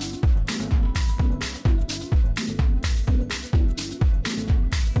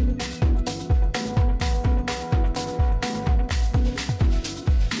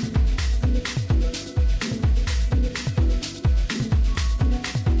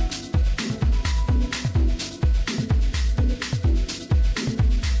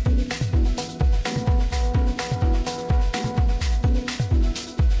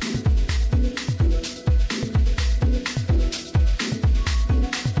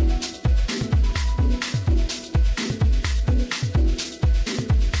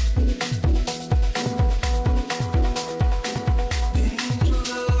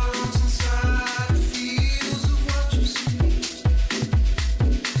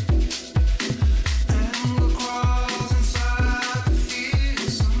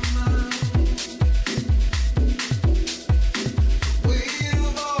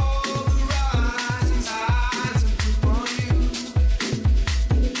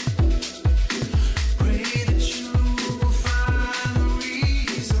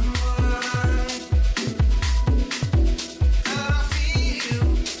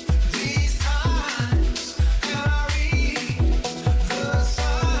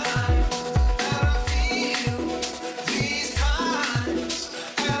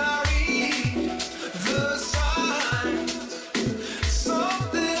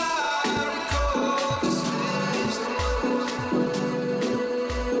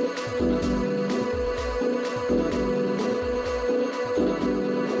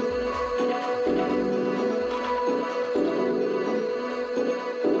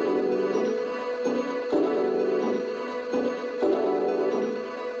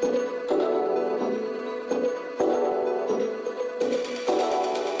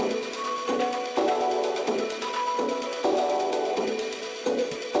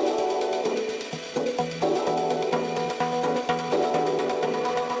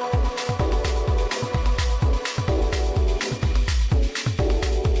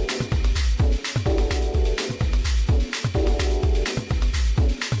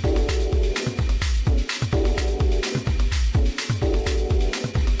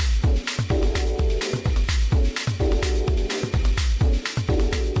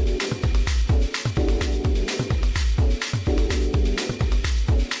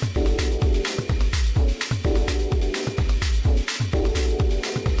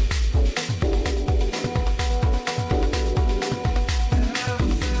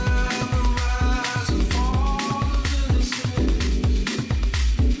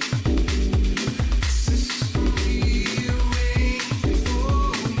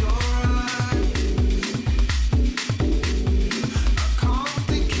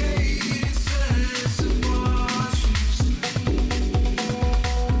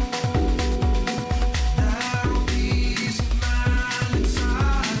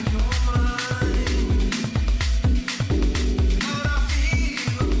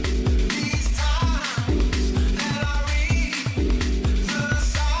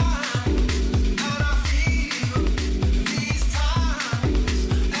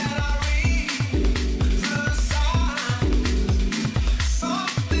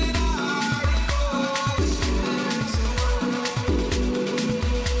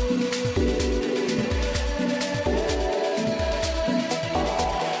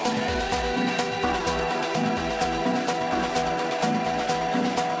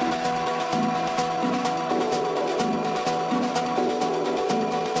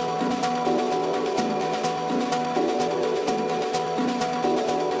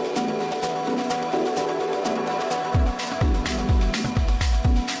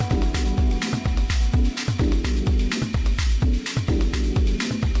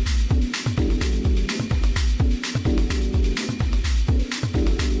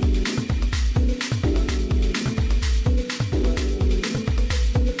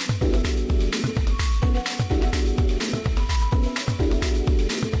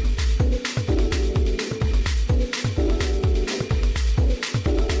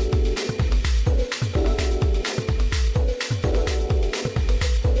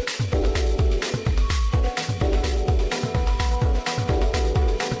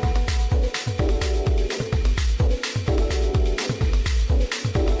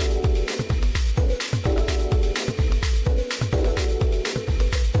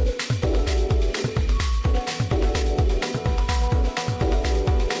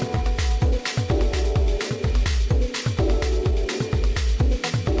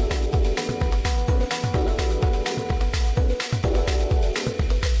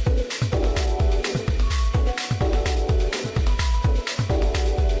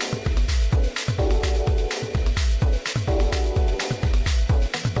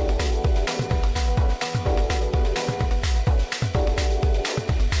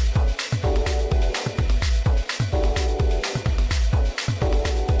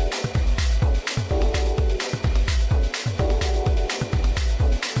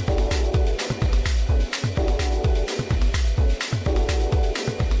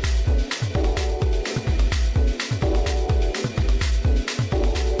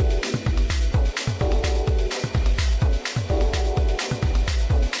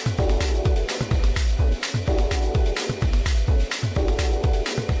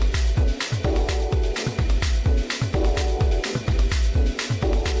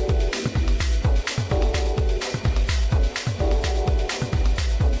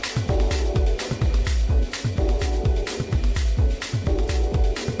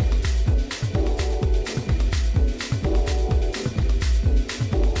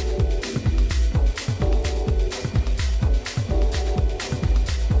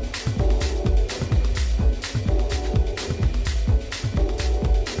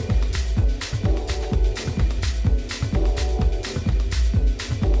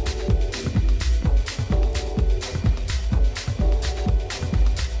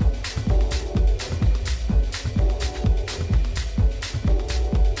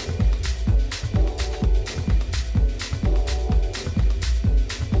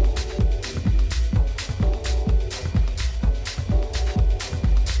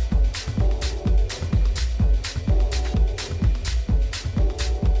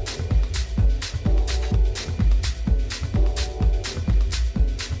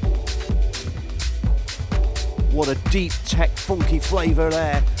 what a deep tech funky flavour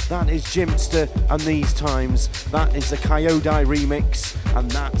there. That is Jimster, and These Times. That is the Kyodai remix,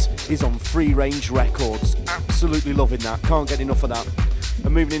 and that is on Free Range Records. Absolutely loving that, can't get enough of that.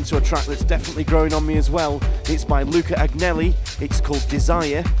 And moving into a track that's definitely growing on me as well. It's by Luca Agnelli, it's called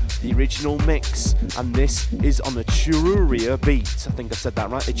Desire, the original mix, and this is on a Chururia beat. I think I said that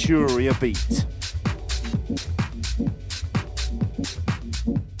right, a Chururia beat.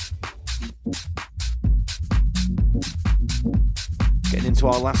 Getting into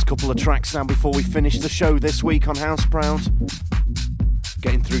our last couple of tracks now before we finish the show this week on Houseproud.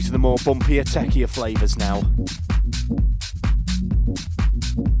 Getting through to the more bumpier, techier flavours now.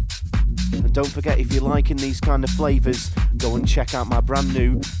 And don't forget, if you're liking these kind of flavours, go and check out my brand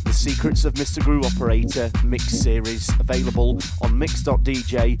new The Secrets of Mr. Groove Operator mix series, available on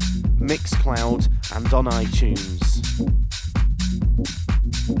mix.dj, Mixcloud and on iTunes.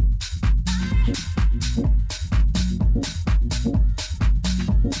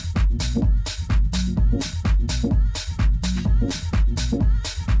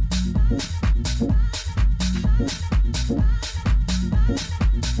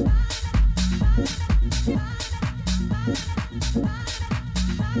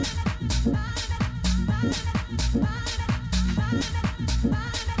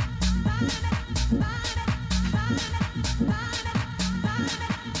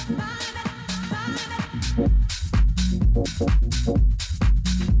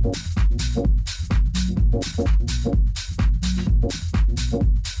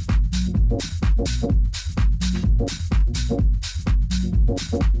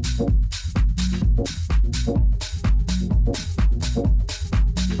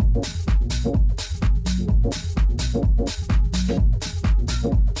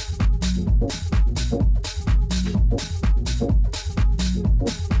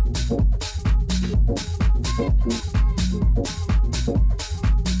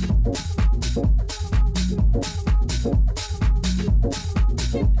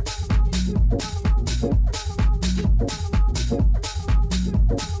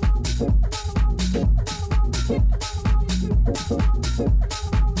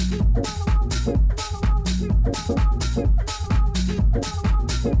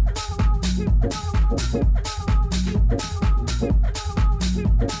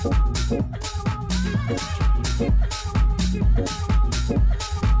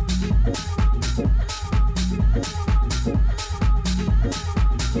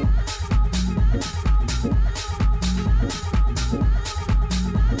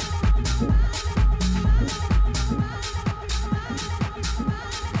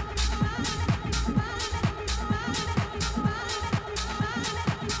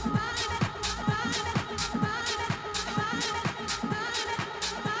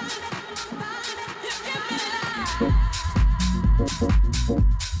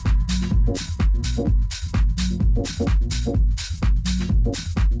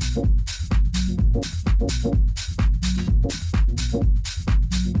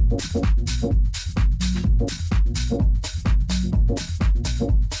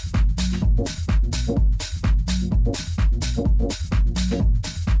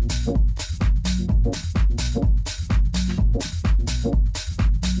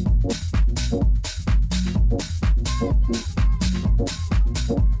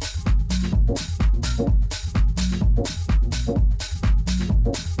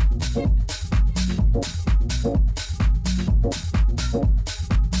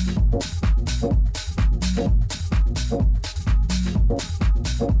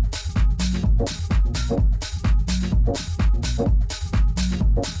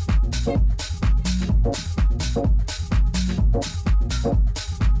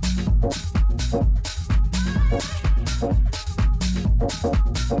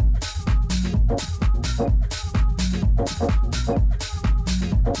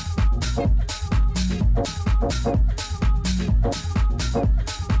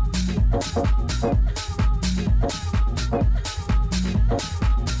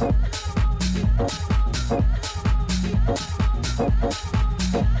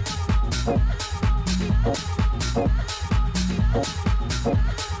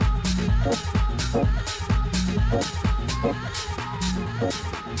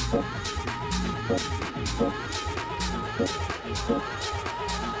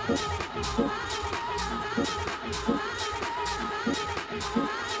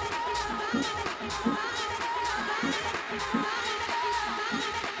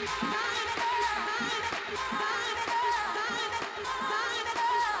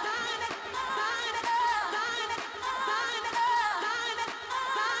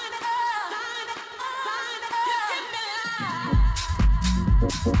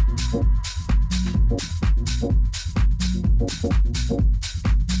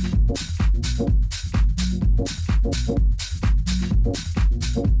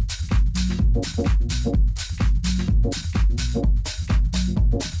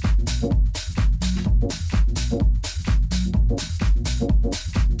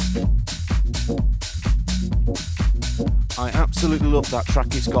 I absolutely love that track.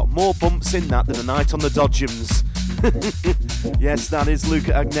 It's got more bumps in that than A Night on the Dodgems. Yes, that is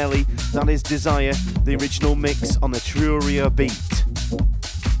Luca Agnelli. That is Desire, the original mix on the Truria beat.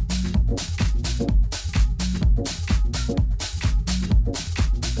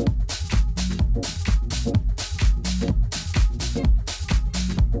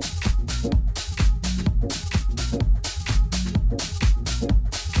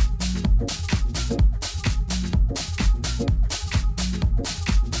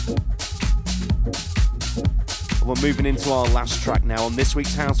 Moving into our last track now on this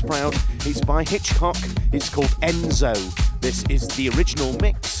week's House Proud. It's by Hitchcock. It's called Enzo. This is the original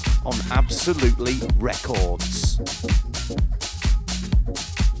mix on Absolutely Records.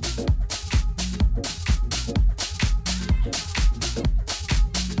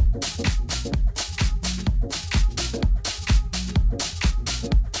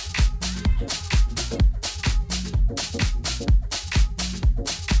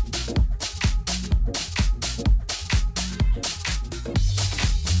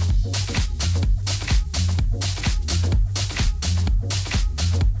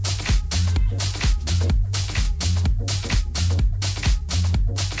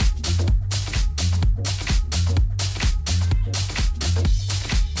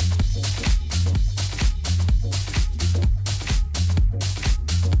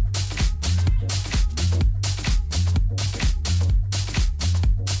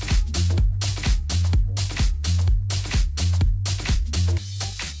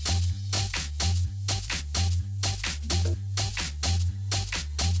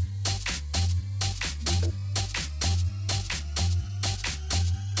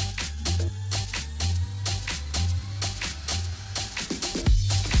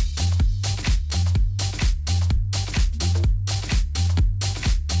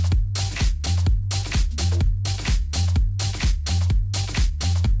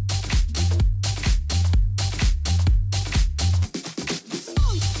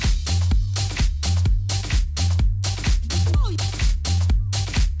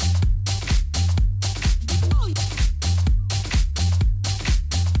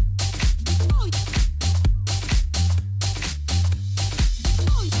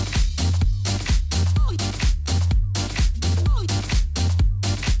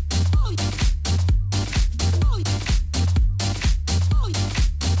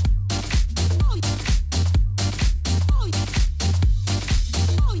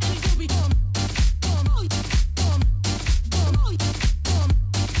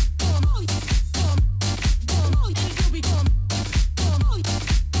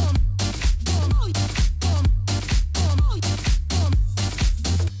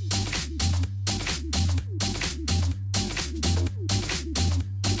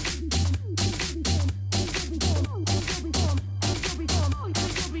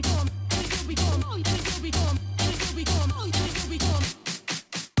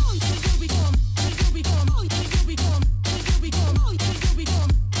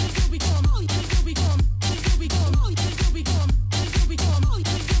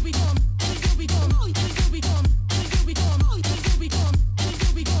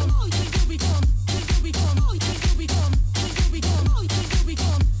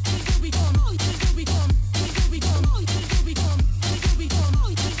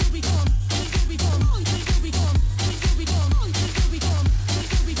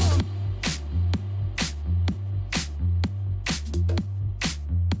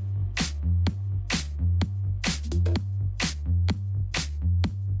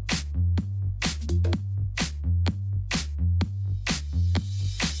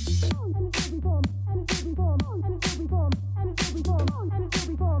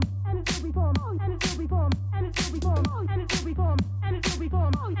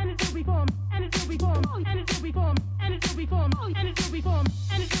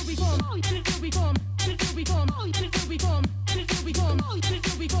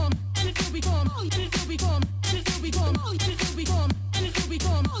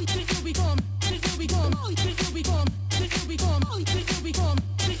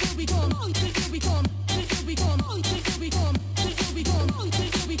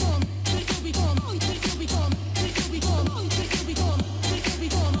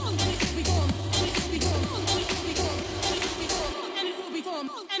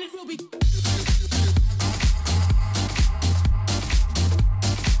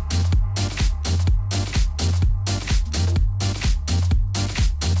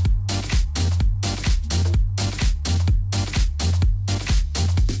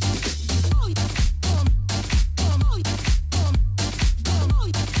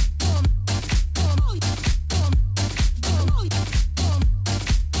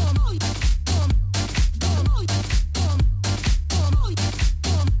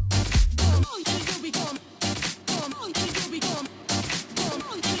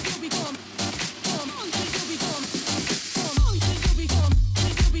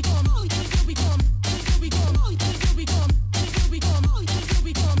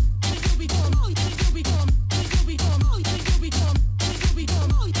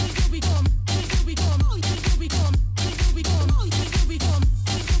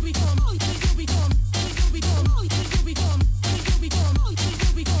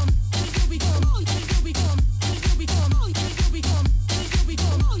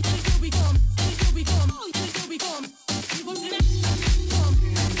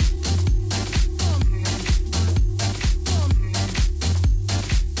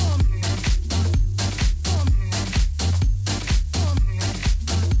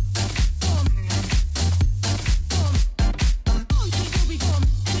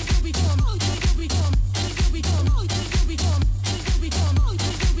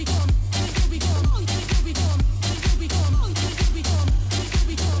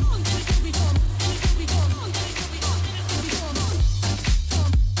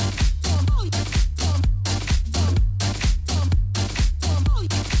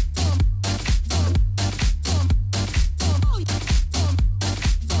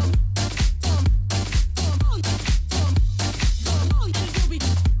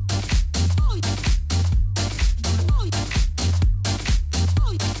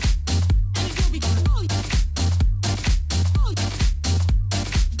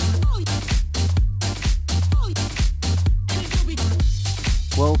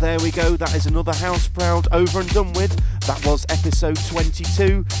 Well, there we go. That is another House Proud over and done with. That was episode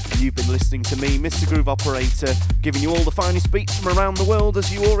 22, and you've been listening to me, Mr. Groove Operator, giving you all the finest beats from around the world,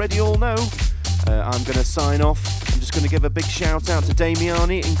 as you already all know. I'm going to sign off. I'm just going to give a big shout out to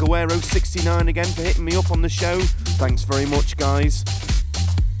Damiani and Guerrero69 again for hitting me up on the show. Thanks very much, guys.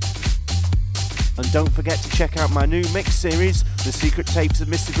 And don't forget to check out my new mix series, The Secret Tapes of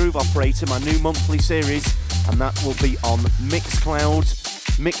Mr. Groove Operator, my new monthly series, and that will be on Mixcloud,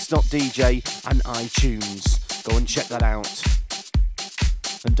 Mix.dj and iTunes. Go and check that out.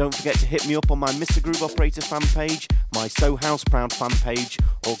 And don't forget to hit me up on my Mr. Groove Operator fan page, my So House Proud fan page,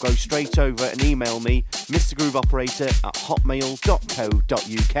 or go straight over and email me,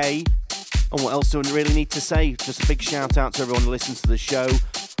 mrgrooveoperator@hotmail.co.uk. And what else do I really need to say? Just a big shout out to everyone who listens to the show.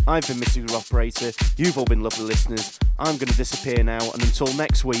 I've been Mr. Groove Operator, you've all been lovely listeners. I'm going to disappear now, and until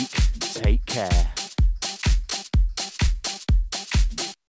next week, take care.